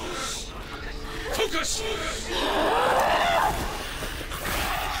 Focus! Focus!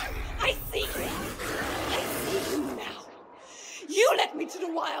 I see you! I see you now! You led me to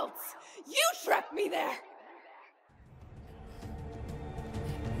the wilds! You trapped me there!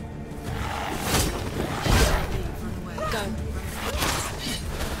 Go.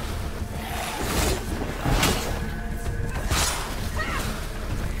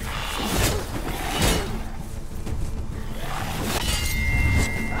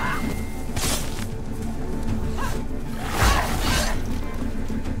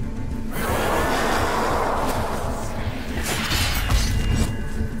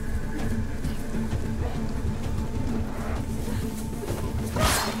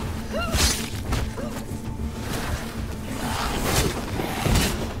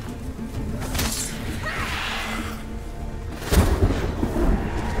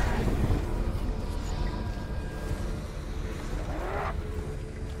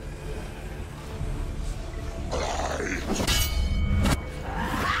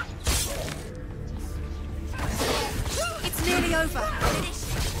 Over.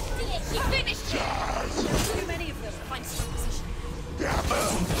 Finish. You finished it. Too many of them. Find strong position.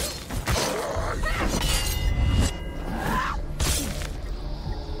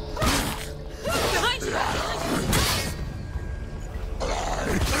 Behind you.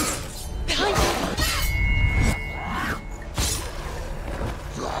 Behind you.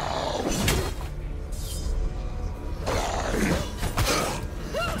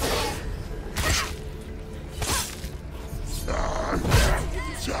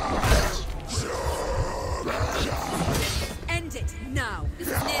 End it now. This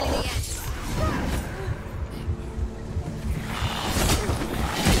is nearly the end.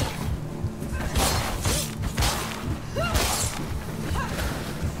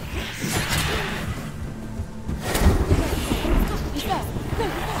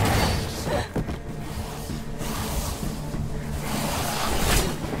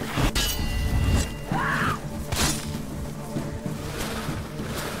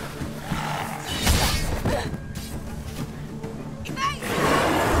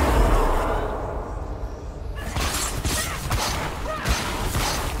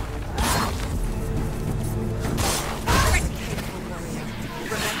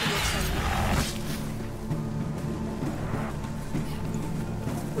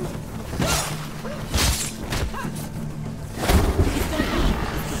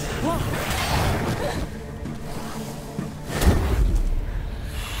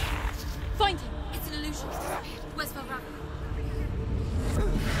 Find him. It's an illusion. Where's Valrava?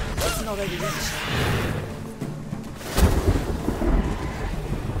 It's not over yet.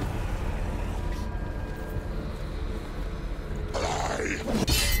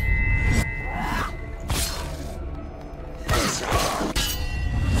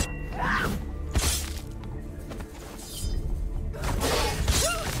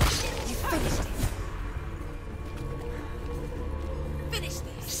 You finished.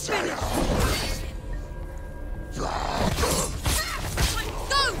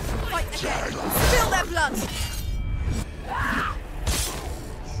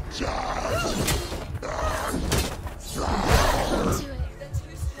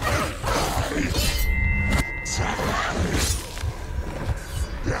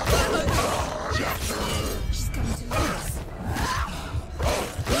 She's coming to us.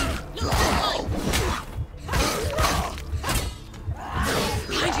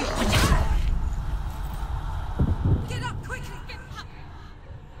 Behind you! Get up quickly! Get up!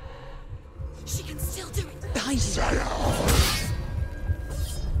 She can still do it! Behind you!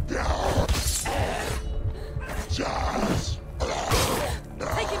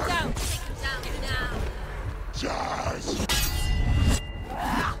 Take him down! Take him down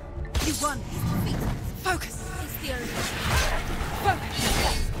now! You won! Focus! It's the only Focus!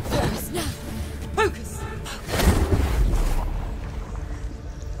 Focus now! Focus!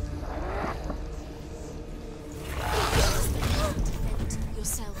 Defend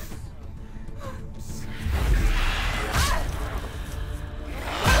yourself.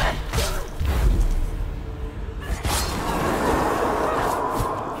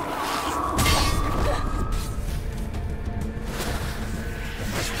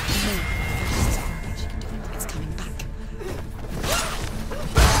 It's coming back.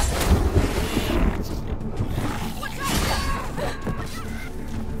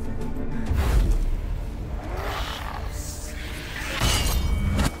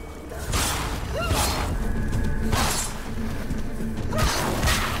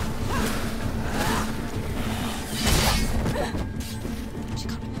 She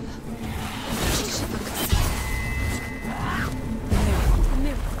can't remember. She should focus. The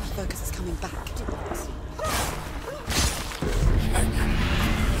mirror. Focus is coming back.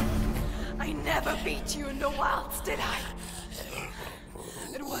 I never beat you in the wilds, did I?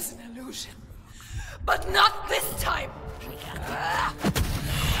 It was an illusion. But not this time!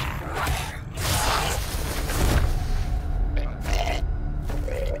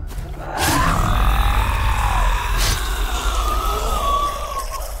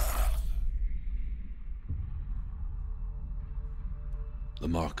 The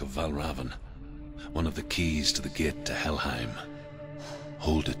mark of Valravan, one of the keys to the gate to Helheim.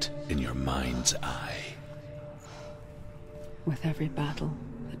 Hold it in your mind's eye. With every battle,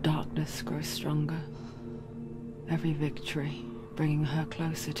 the darkness grows stronger. Every victory bringing her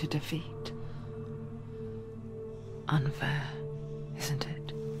closer to defeat. Unfair, isn't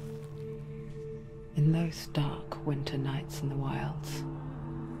it? In those dark winter nights in the wilds,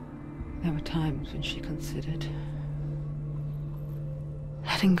 there were times when she considered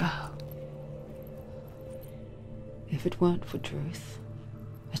letting go. If it weren't for Druth,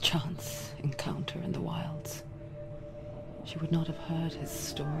 a chance encounter in the wilds, she would not have heard his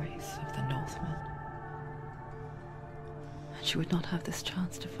stories of the Northmen. And she would not have this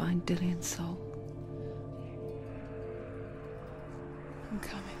chance to find Dillion's soul. I'm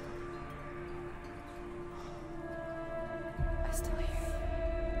coming. I still hear you.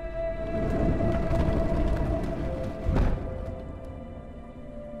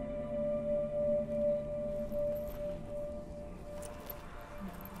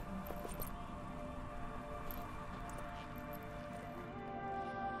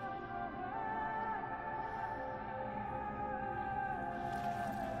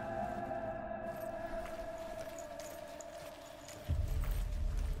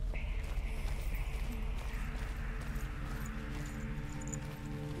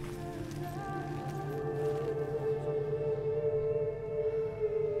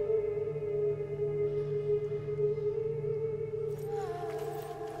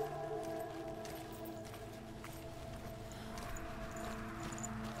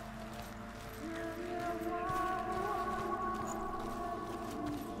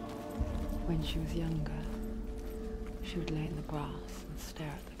 When she was younger, she would lay in the grass and stare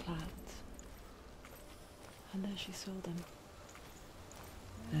at the clouds. And there she saw them.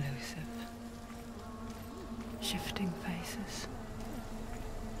 Elusive. Shifting faces.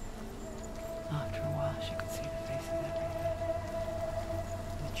 After a while, she could see the faces everywhere.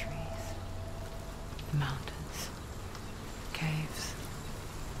 The trees. The mountains. Caves.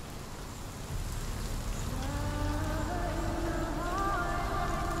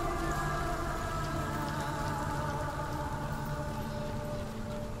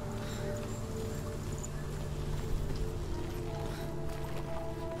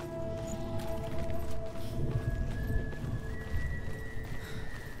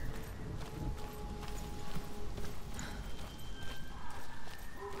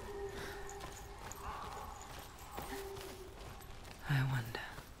 I wonder,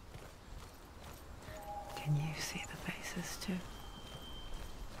 can you see the faces too?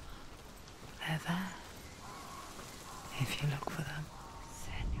 They're there, if you look for them.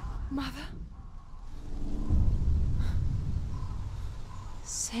 Mother?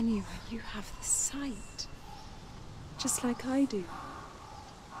 Senua, you have the sight. Just like I do.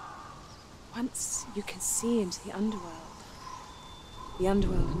 Once you can see into the underworld and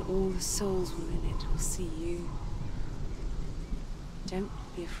all the souls within it will see you. Don't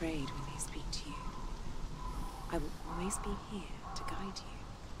be afraid when they speak to you. I will always be here to guide you.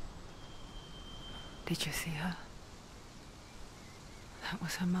 Did you see her? That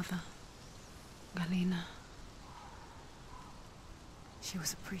was her mother, Galina. She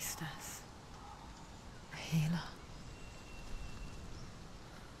was a priestess, a healer.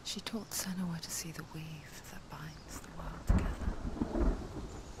 She taught Senua to see the weave that binds the world together.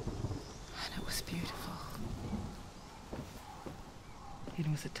 And it was beautiful. It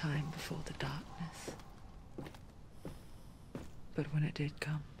was a time before the darkness. But when it did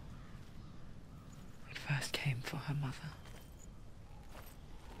come, it first came for her mother.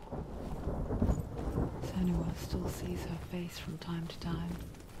 Senua still sees her face from time to time,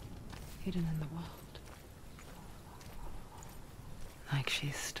 hidden in the world. Like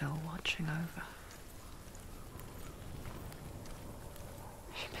she's still watching over.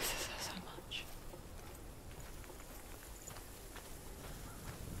 She misses her so much.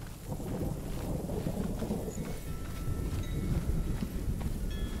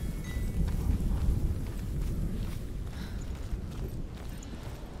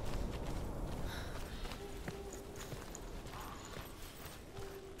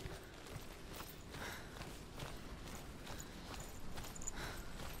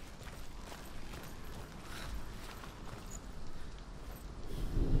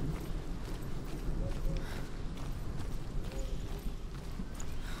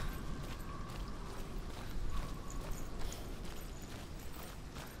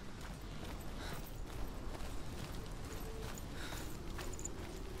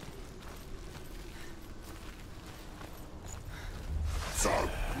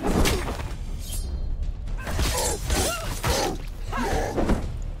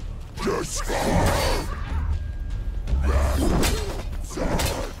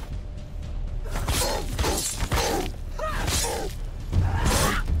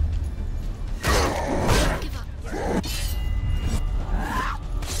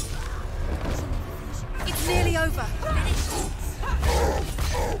 It's nearly over.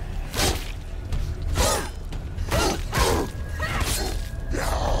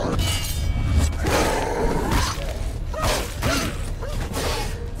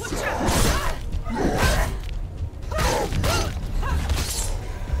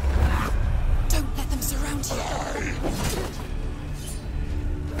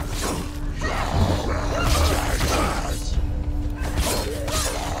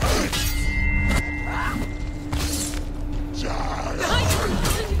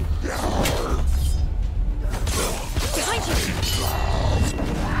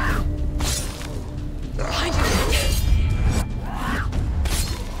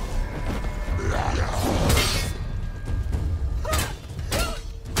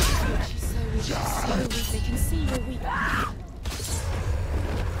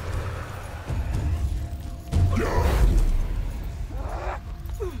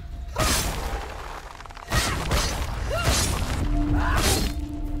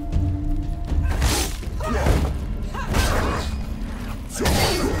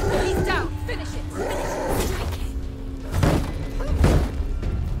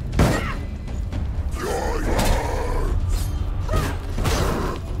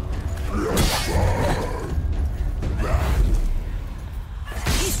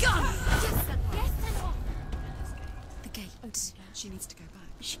 She needs to go back.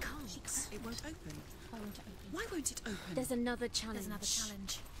 She can't. It won't open. Why won't it open? Why won't it open? There's another challenge.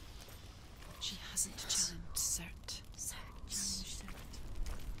 She hasn't challenged Cert.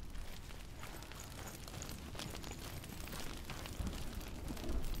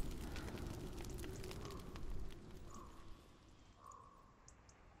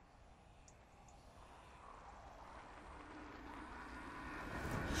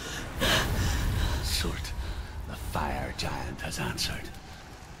 Surt, the fire giant, has answered.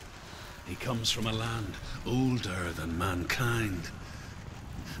 He comes from a land older than mankind,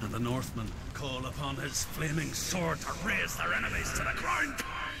 and the Northmen call upon his flaming sword to raise their enemies to the ground.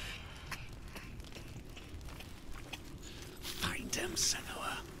 Find him,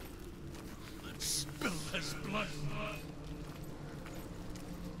 Senua, and spill his blood.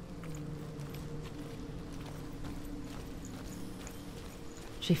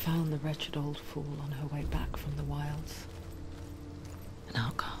 She found the wretched old fool on her way back from the wilds. An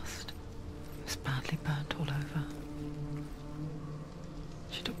outcast. He was badly burnt all over.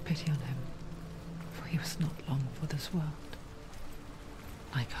 She took pity on him, for he was not long for this world.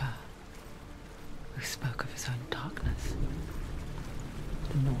 like her, who spoke of his own darkness,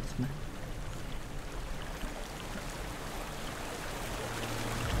 the Northman.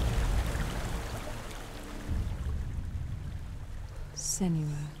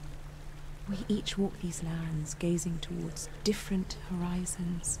 Senua, we each walk these lands gazing towards different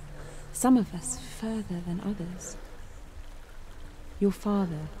horizons, some of us further than others. Your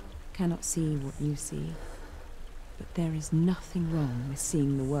father cannot see what you see, but there is nothing wrong with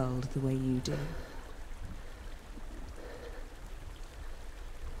seeing the world the way you do.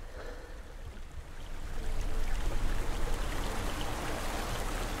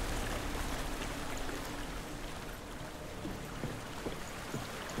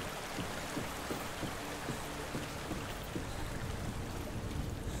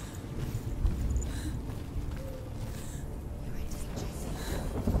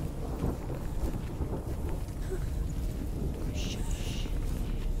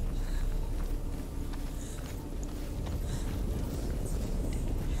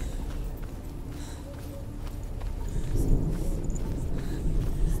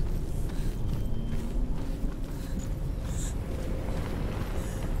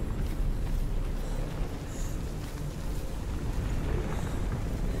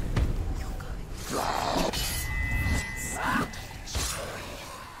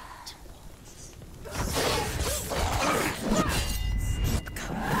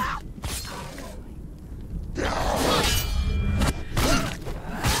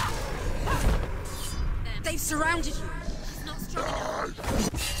 Surrounded you. He's not strong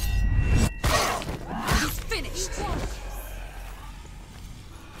enough. He's finished.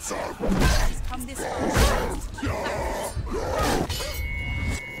 He's come this far.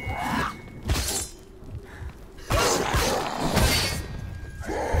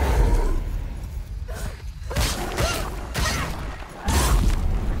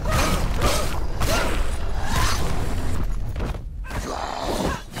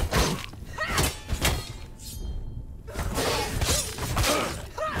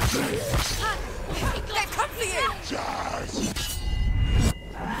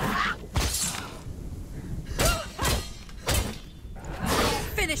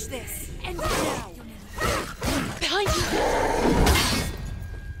 Finish this. End it now. Behind you.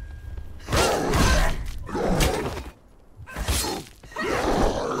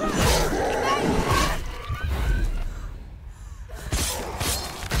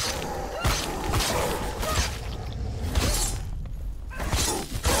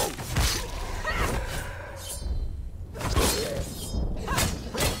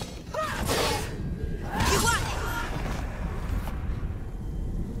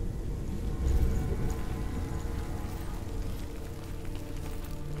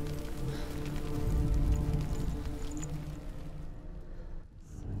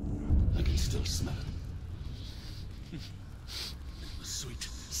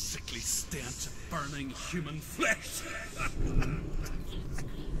 Human flesh.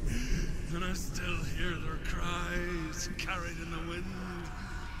 And I still hear their cries carried in the wind.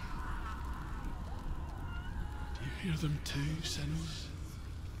 Do you hear them too, Senua?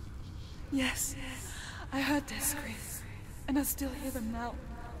 Yes, I heard their screams, and I still hear them now.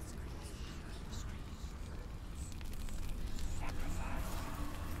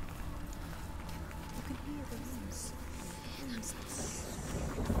 You can hear them.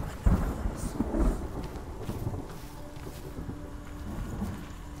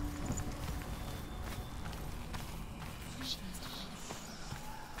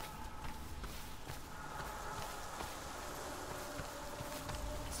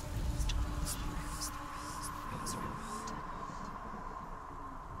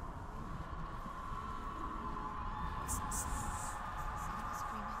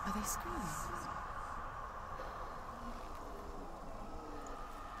 Are they screaming?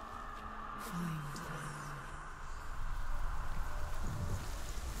 Find them.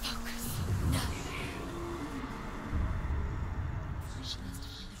 Focus. No.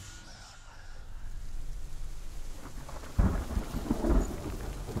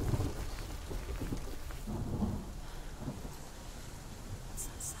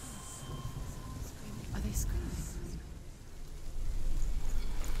 Are they screaming?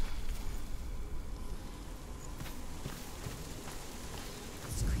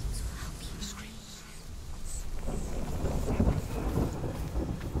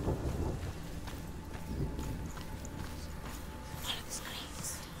 Follow the screams.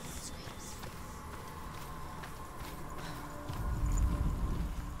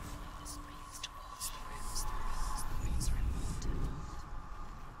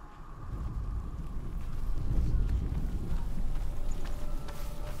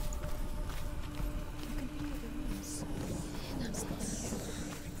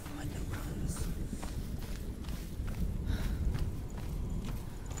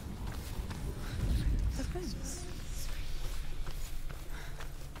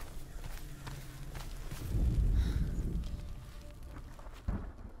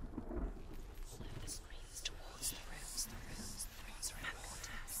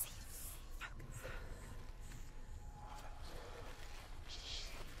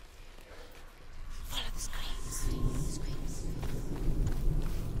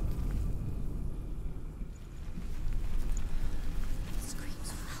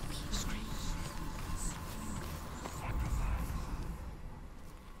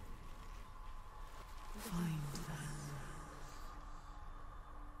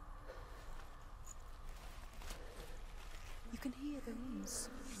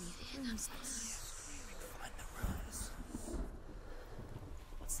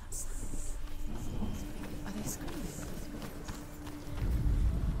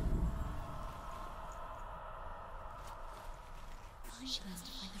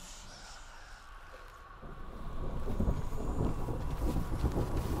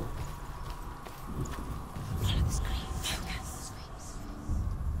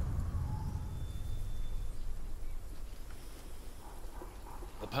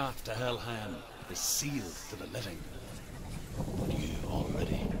 path to Helheim is sealed to the living. But you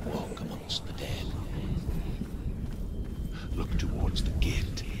already walk amongst the dead. Look towards the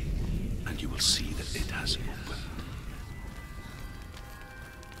gate, and you will see that it has opened.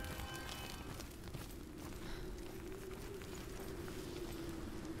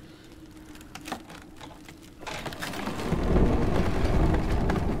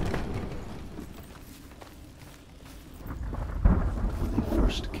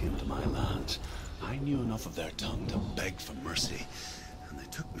 Of their tongue to beg for mercy, and they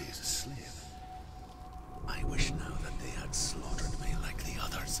took me as a slave. I wish now that they had slaughtered me like the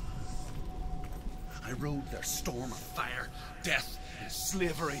others. I rode their storm of fire, death, and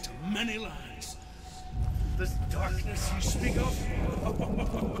slavery to many lands. This darkness you speak of?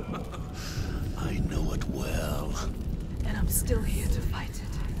 I know it well. And I'm still here to fight it.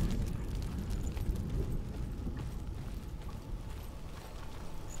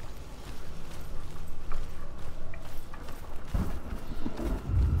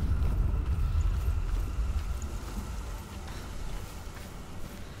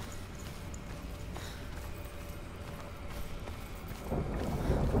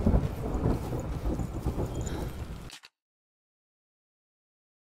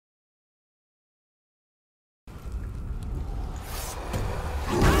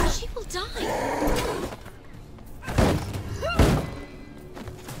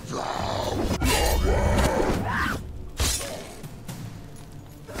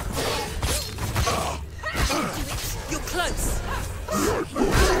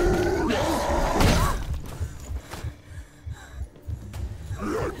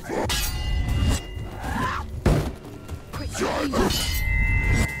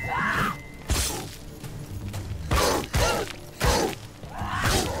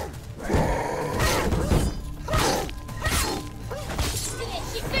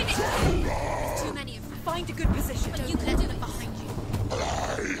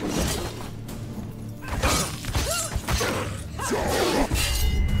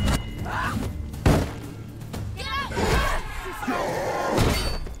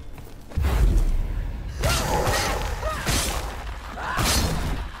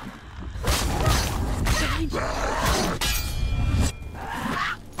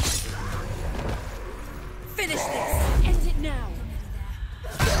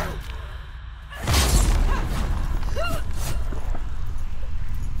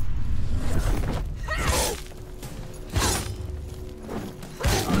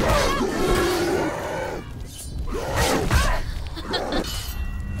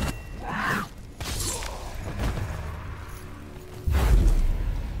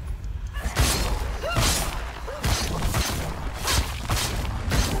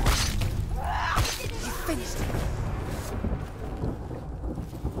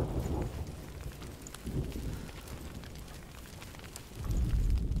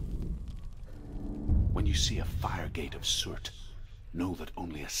 When you see a fire gate of soot, know that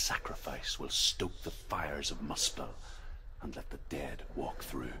only a sacrifice will stoke the fires of Muspel and let the dead walk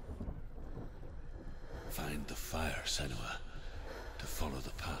through. Find the fire, Senua, to follow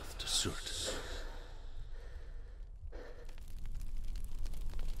the path to Soot.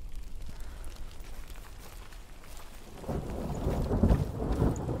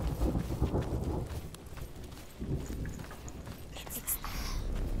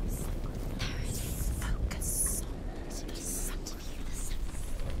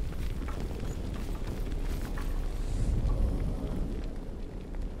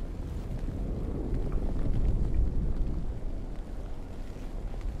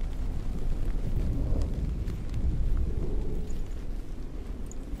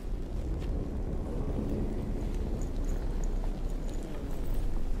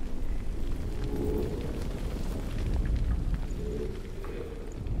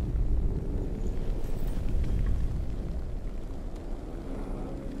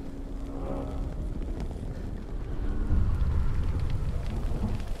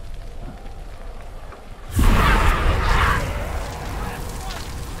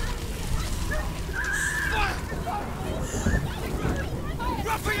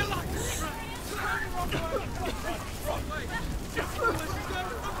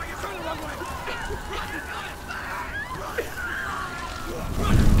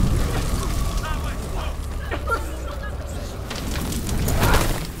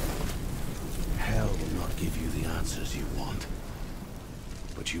 Hell will not give you the answers you want.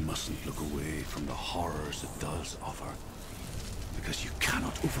 But you mustn't look away from the horrors it does offer. Because you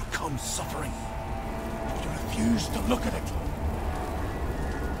cannot overcome suffering if you refuse to look at it.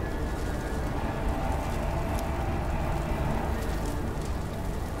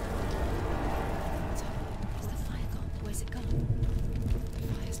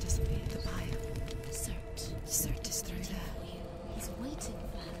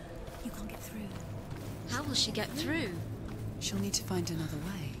 she get through? She'll need to find another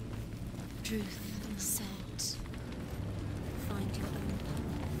way. Truth said, find your own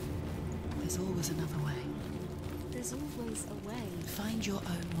path. There's always another way. There's always a way. Find your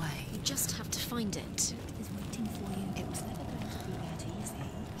own way. You just have to find it. Is waiting for you. It was never going to be that easy.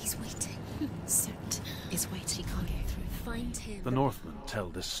 He's waiting. Cert Is waiting for you. Find him. The Northmen tell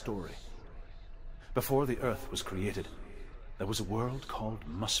this story. Before the earth was created, there was a world called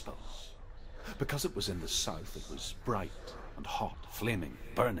Muspel. Because it was in the south, it was bright and hot, flaming,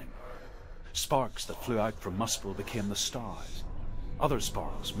 burning. Sparks that flew out from Muspel became the stars. Other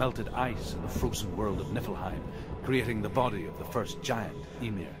sparks melted ice in the frozen world of Niflheim, creating the body of the first giant,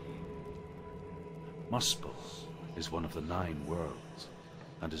 Ymir. Muspel is one of the 9 worlds,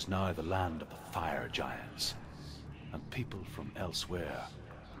 and is now the land of the fire giants. And people from elsewhere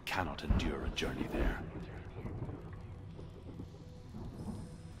cannot endure a journey there.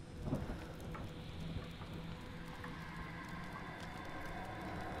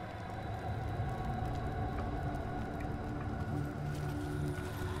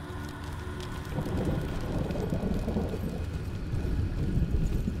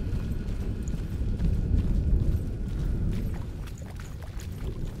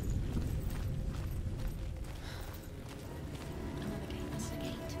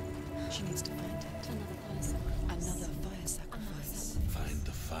 She needs to find it. Another fire sacrifice. Find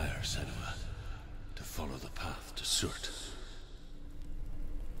the fire, Senua, to follow the path to Surt.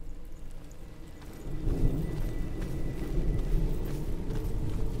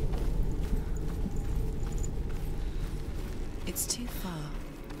 It's too far.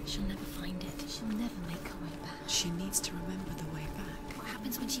 She'll never find it. She'll never make her way back. She needs to remember the way back. What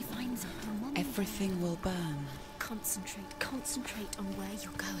happens when she finds it? Everything will burn. Concentrate on where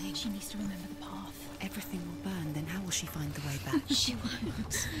you're going. She needs to remember the path. Everything will burn, then how will she find the way back? She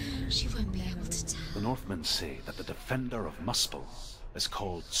won't. She won't be able to tell. The Northmen say that the defender of Muspel is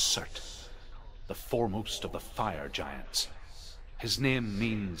called Surt, the foremost of the fire giants. His name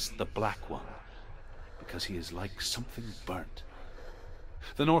means the Black One, because he is like something burnt.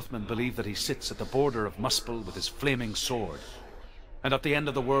 The Northmen believe that he sits at the border of Muspel with his flaming sword, and at the end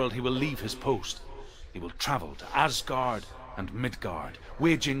of the world he will leave his post. He will travel to Asgard and Midgard,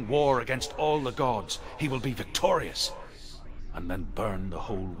 waging war against all the gods. He will be victorious, and then burn the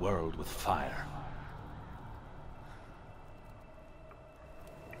whole world with fire.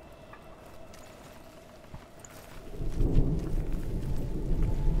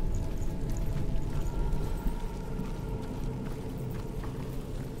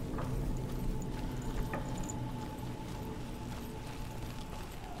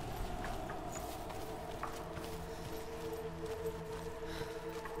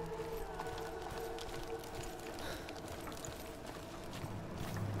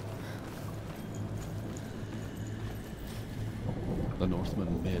 The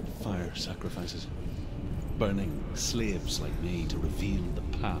Northmen made fire sacrifices, burning slaves like me to reveal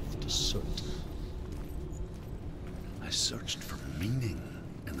the path to Surt. I searched for meaning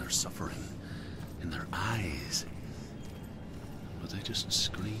in their suffering, in their eyes, but they just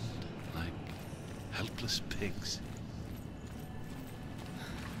screamed like helpless pigs.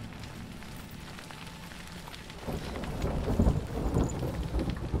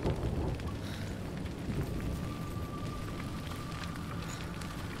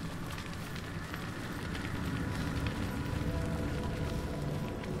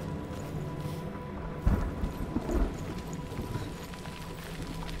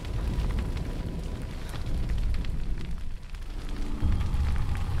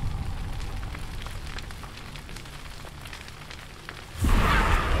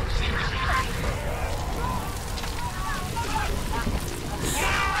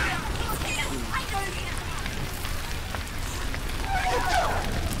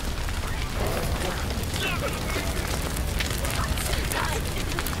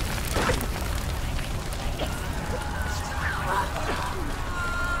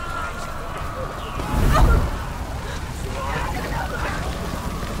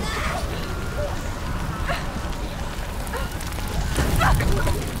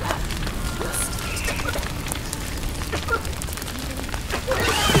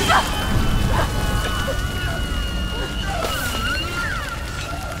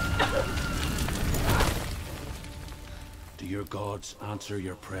 Answer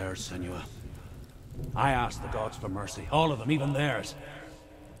your prayers, Senua. I asked the gods for mercy, all of them, even theirs.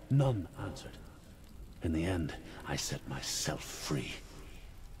 None answered. In the end, I set myself free.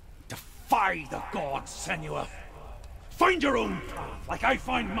 Defy the gods, Senua! Find your own path, like I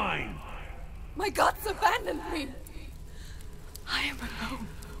find mine! My gods abandoned me. I am alone.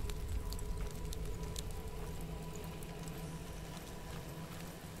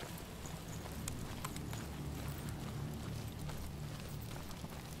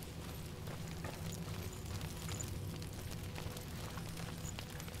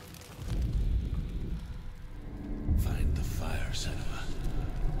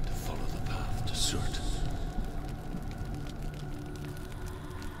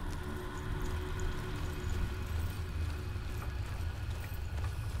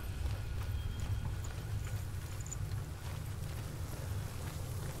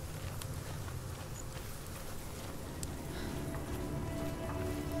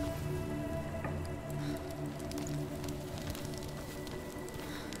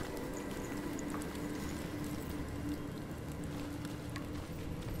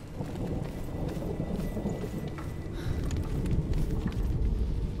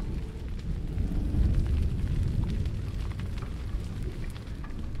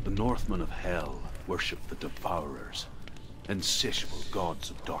 Northmen of Hell worship the Devourers, insatiable gods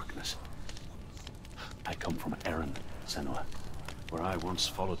of darkness. I come from Erin, Senua, where I once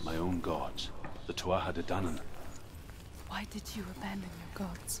followed my own gods, the Tuatha De Danann. Why did you abandon your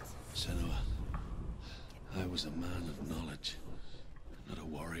gods? Senua, I was a man of knowledge, not a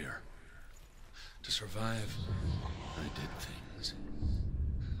warrior. To survive, I did things.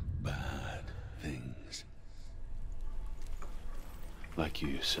 Bad things. Like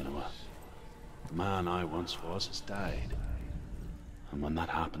you, Senua. The man I once was has died. And when that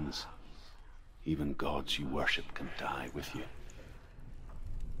happens, even gods you worship can die with you.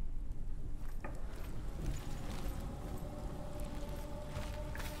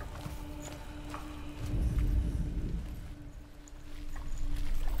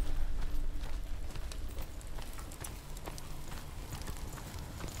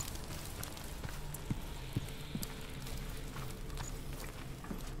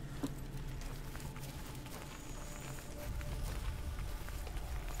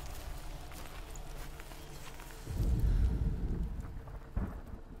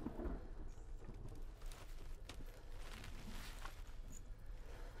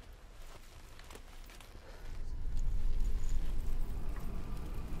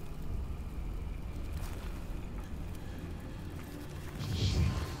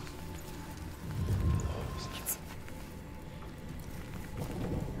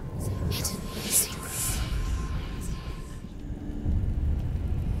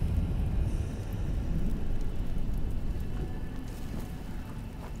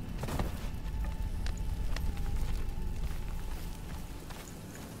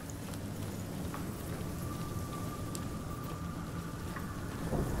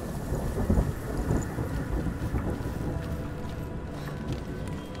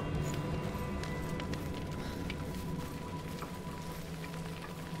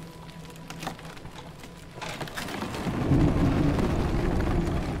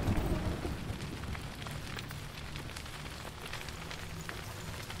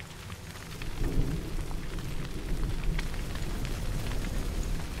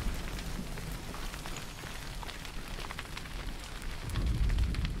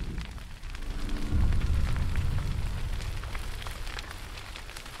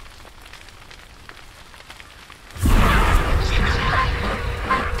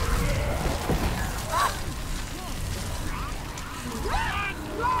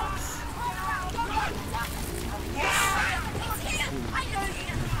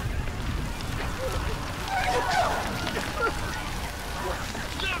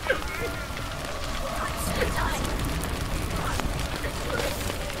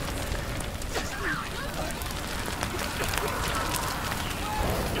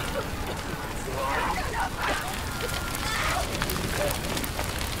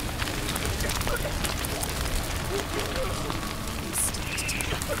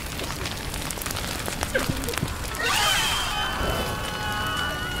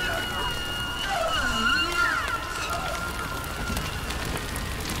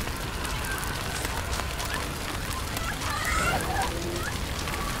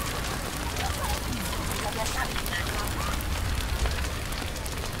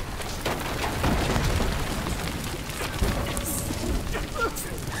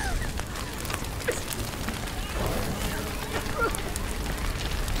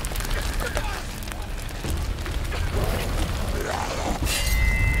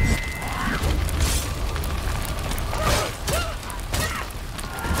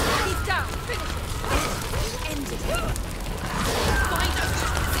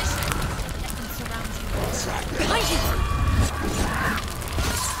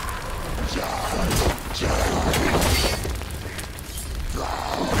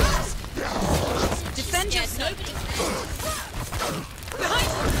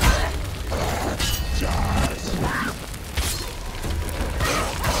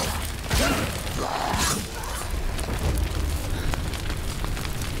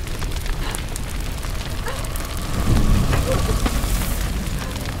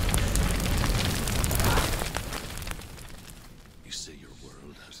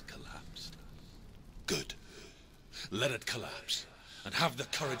 Let it collapse, and have the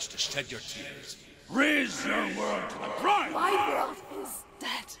courage to shed your tears. Raise your world to the brine! My world is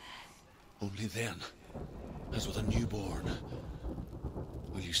dead. Only then, as with a newborn,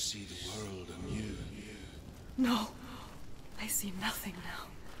 will you see the world anew. No, I see nothing now.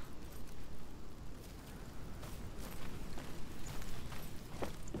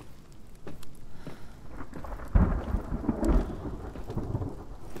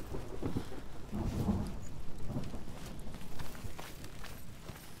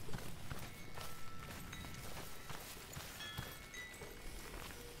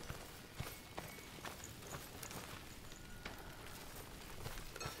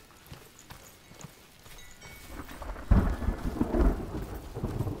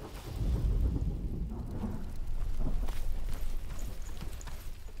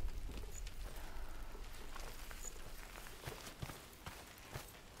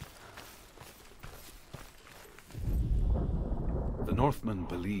 Northmen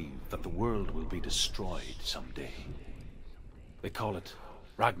believe that the world will be destroyed someday. They call it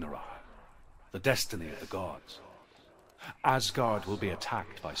Ragnarok, the destiny of the gods. Asgard will be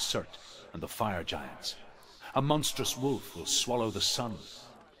attacked by Surt and the fire giants. A monstrous wolf will swallow the sun,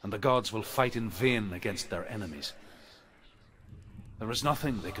 and the gods will fight in vain against their enemies. There is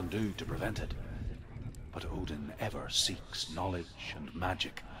nothing they can do to prevent it, but Odin ever seeks knowledge and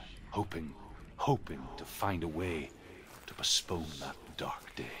magic, hoping to find a way to postpone that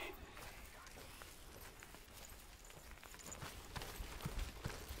dark day.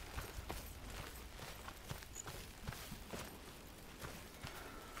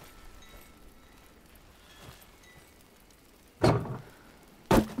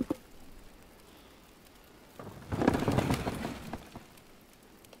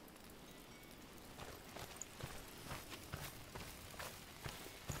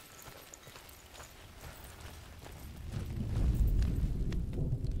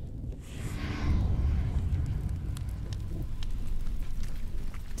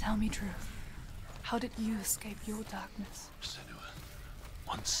 Tell me truth. How did you escape your darkness? Senua,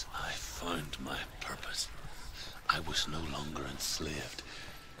 once I found my purpose, I was no longer enslaved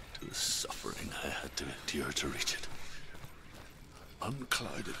to the suffering I had to endure to reach it.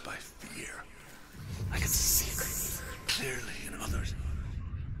 Unclouded by fear, I could see clearly in others.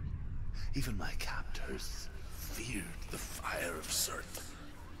 Even my captors feared the fire of Surt.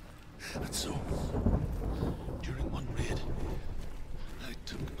 And so, during one raid, I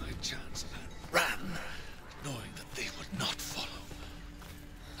took my chance and ran, knowing that they would not follow.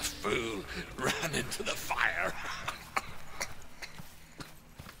 A fool ran into the fire.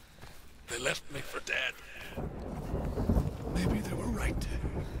 They left me for dead. Maybe they were right to.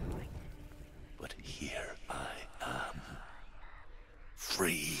 But here I am.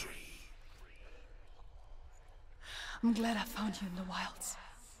 Free. I'm glad I found you in the wilds.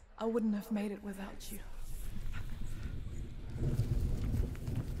 I wouldn't have made it without you.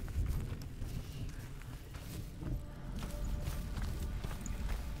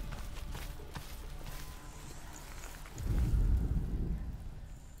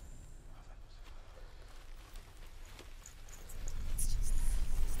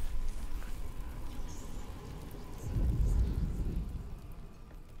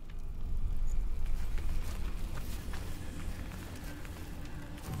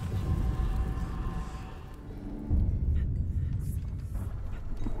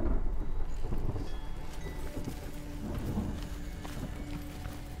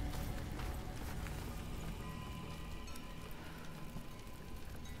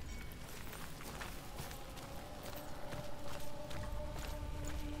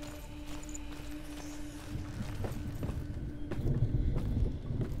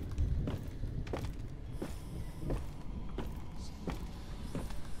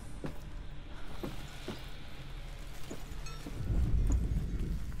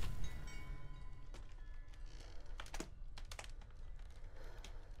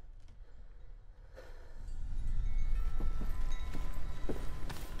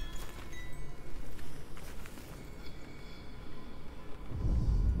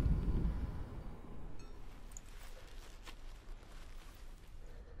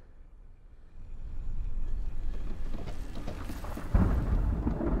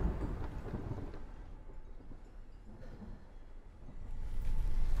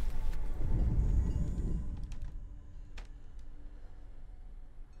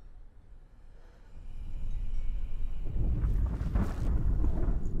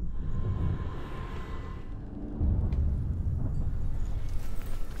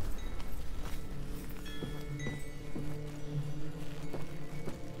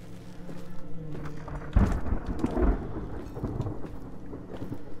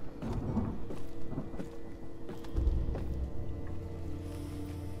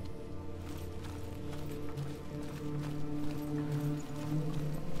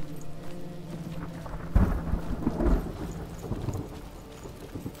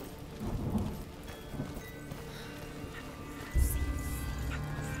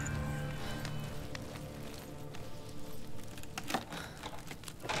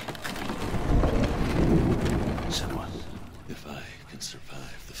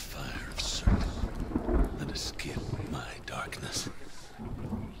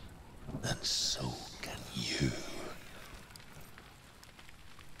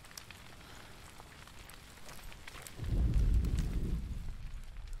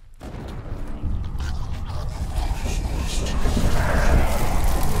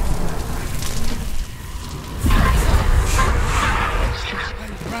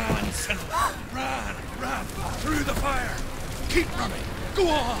 Keep running! Go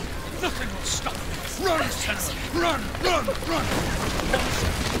on! Nothing will stop me! Run, Senua! Run! Run! Run!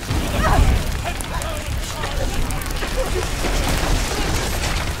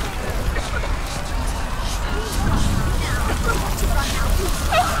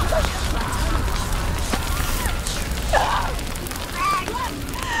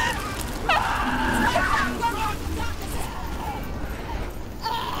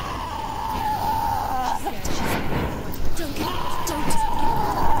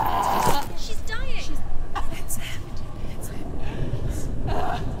 She's dying. It's him. It's him.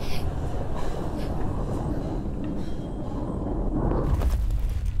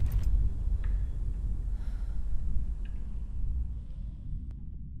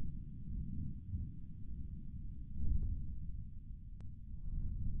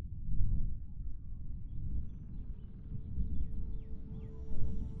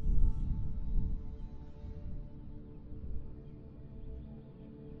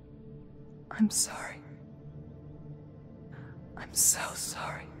 I'm sorry. I'm so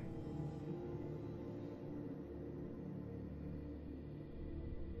sorry.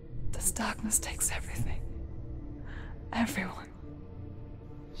 This darkness takes everything. Everyone.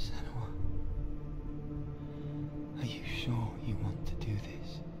 Senua, are you sure you want to do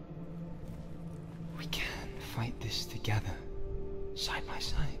this? We can fight this together, side by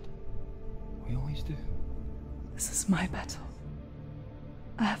side. We always do. This is my battle.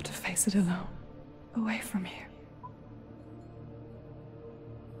 I have to face it alone, away from you.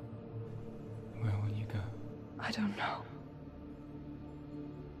 Where will you go? I don't know.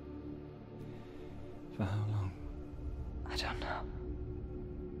 For how long? I don't know.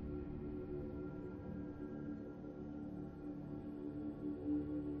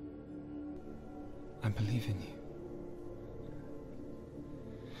 I believe in you.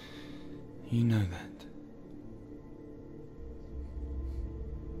 You know that.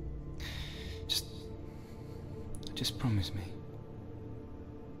 Just promise me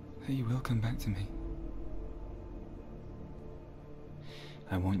that you will come back to me.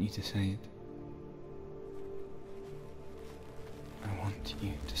 I want you to say it. I want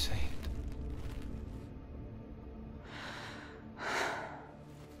you to say it.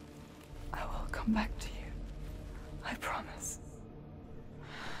 I will come back to you. I promise.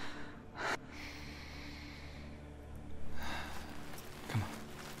 Come on.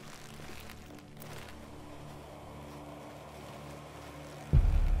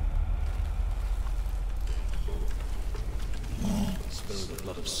 Spill the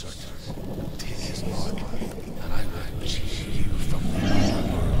blood of certain. Take his mark, and I will cheat you from the other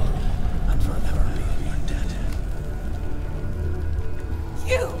world, and forever be in your debt.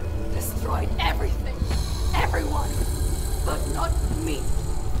 You destroyed everything, everyone, but not me.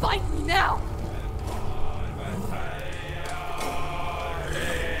 Fight me now!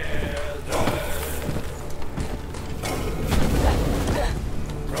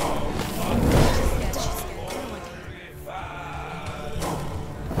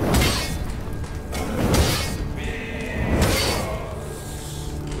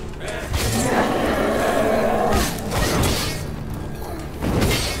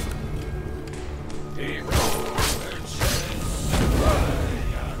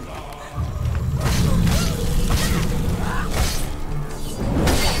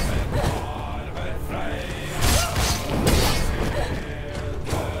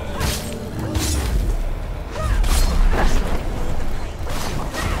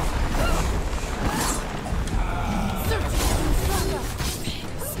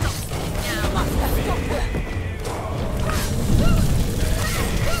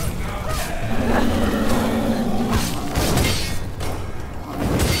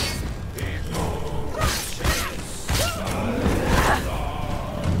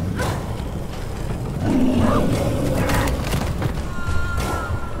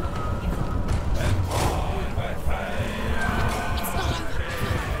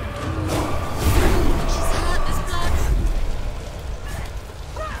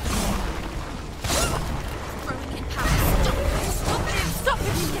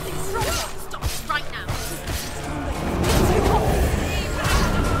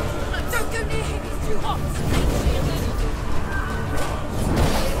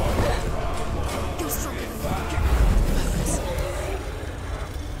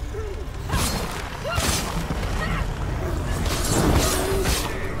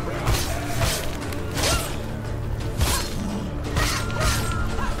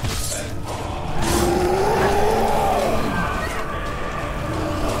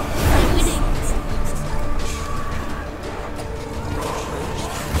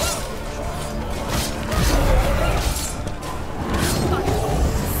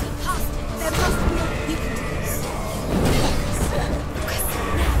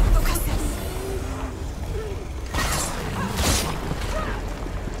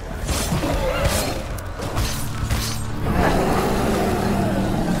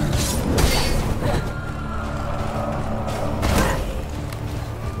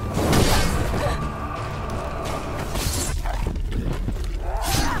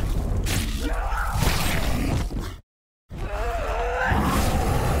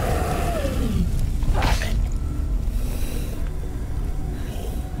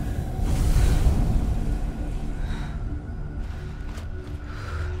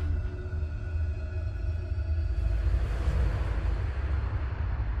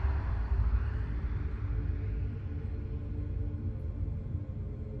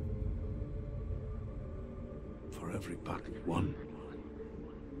 For every battle won,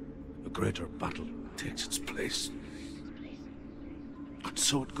 a greater battle takes its place. And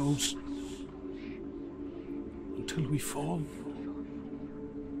so it goes. Until we fall.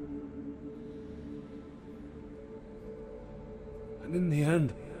 And in the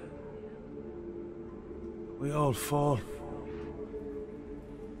end, we all fall.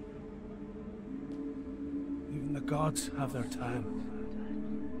 Even the gods have their time.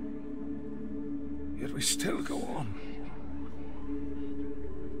 Yet we still go on.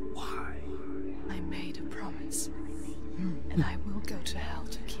 Why? I made a promise, and I will go to hell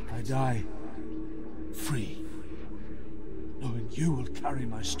to keep it. I die free, knowing you will carry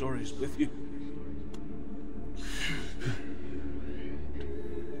my stories with you.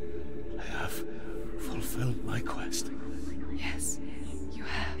 I have fulfilled my quest. Yes, you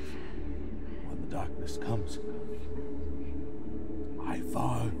have. When the darkness comes, I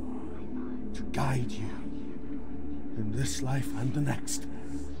vow to guide you in this life and the next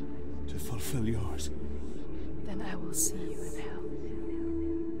to fulfill yours. Then I will see you in hell.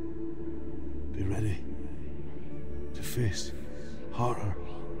 Be ready to face horror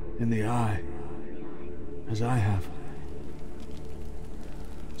in the eye, as I have,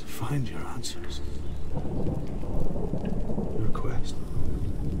 to find your answers, your quest,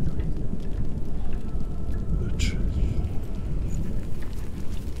 the truth.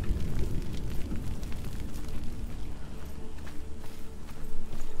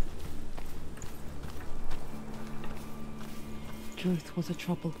 Truth was a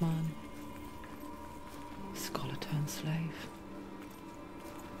troubled man, scholar turned slave.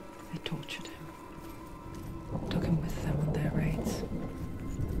 They tortured him, took him with them on their raids,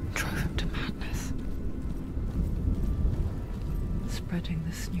 drove him to madness, spreading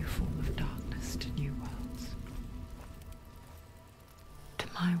this new form of darkness to new worlds, to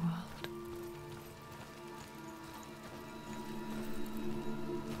my world.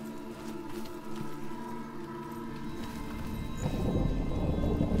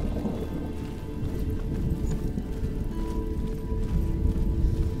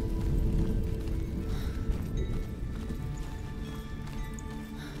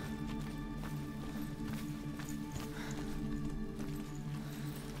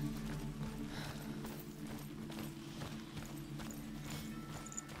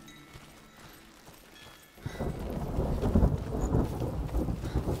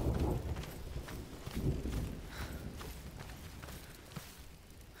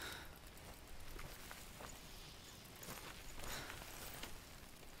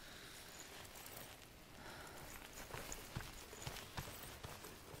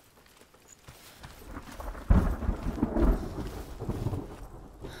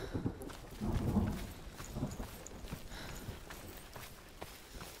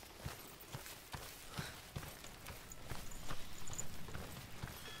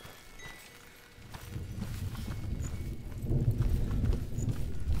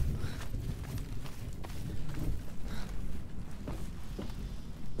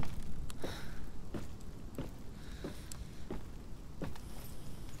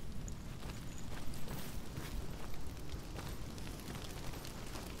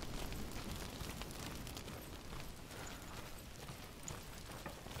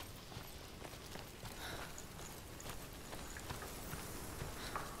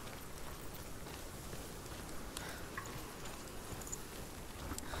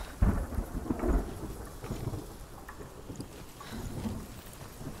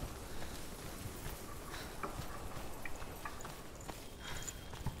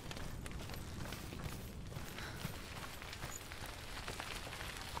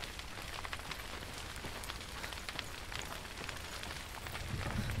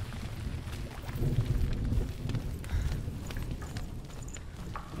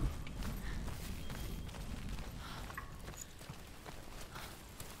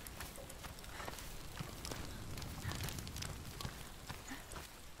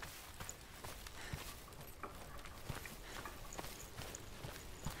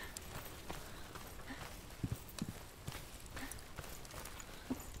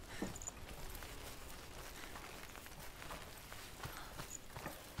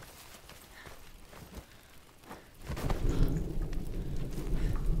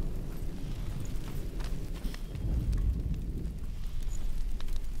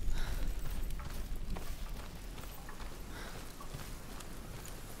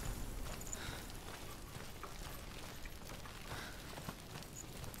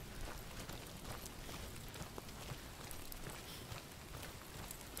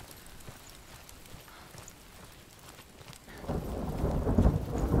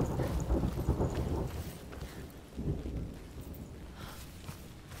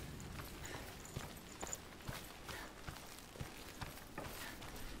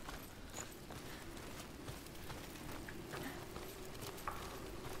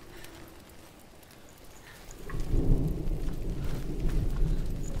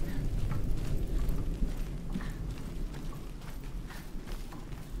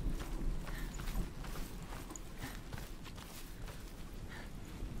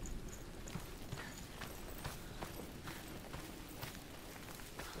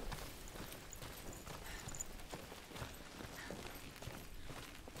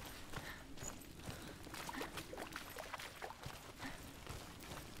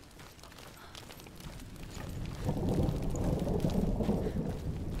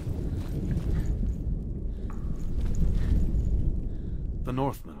 The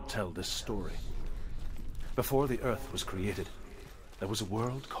Northmen tell this story. Before the earth was created, there was a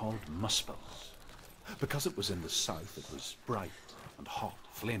world called Muspel. Because it was in the south, it was bright and hot,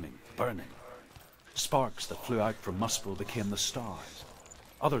 flaming, burning. Sparks that flew out from Muspel became the stars.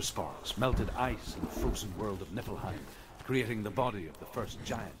 Other sparks melted ice in the frozen world of Niflheim, creating the body of the first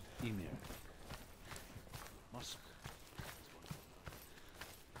giant, Ymir. Muspel.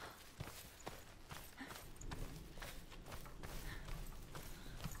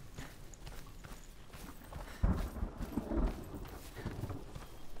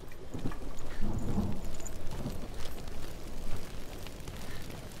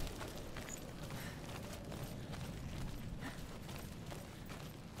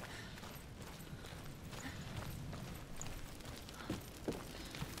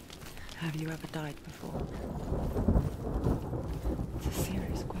 Have you ever died before? It's a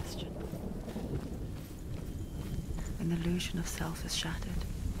serious question. When the illusion of self is shattered,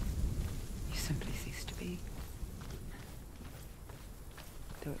 you simply cease to be.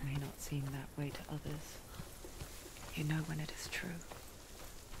 Though it may not seem that way to others, you know when it is true.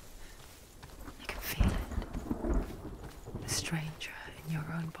 You can feel it. A stranger in your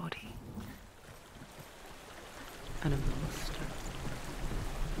own body. An imposter.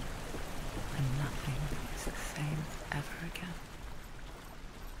 And nothing is the same ever again.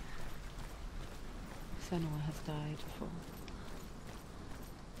 Senua has died before,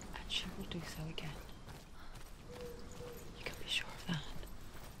 and she will do so again. You can be sure of that.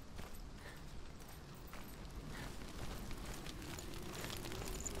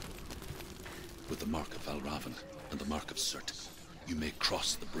 With the mark of Valravan and the mark of Surt, you may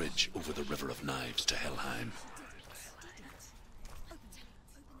cross the bridge over the River of Knives to Helheim.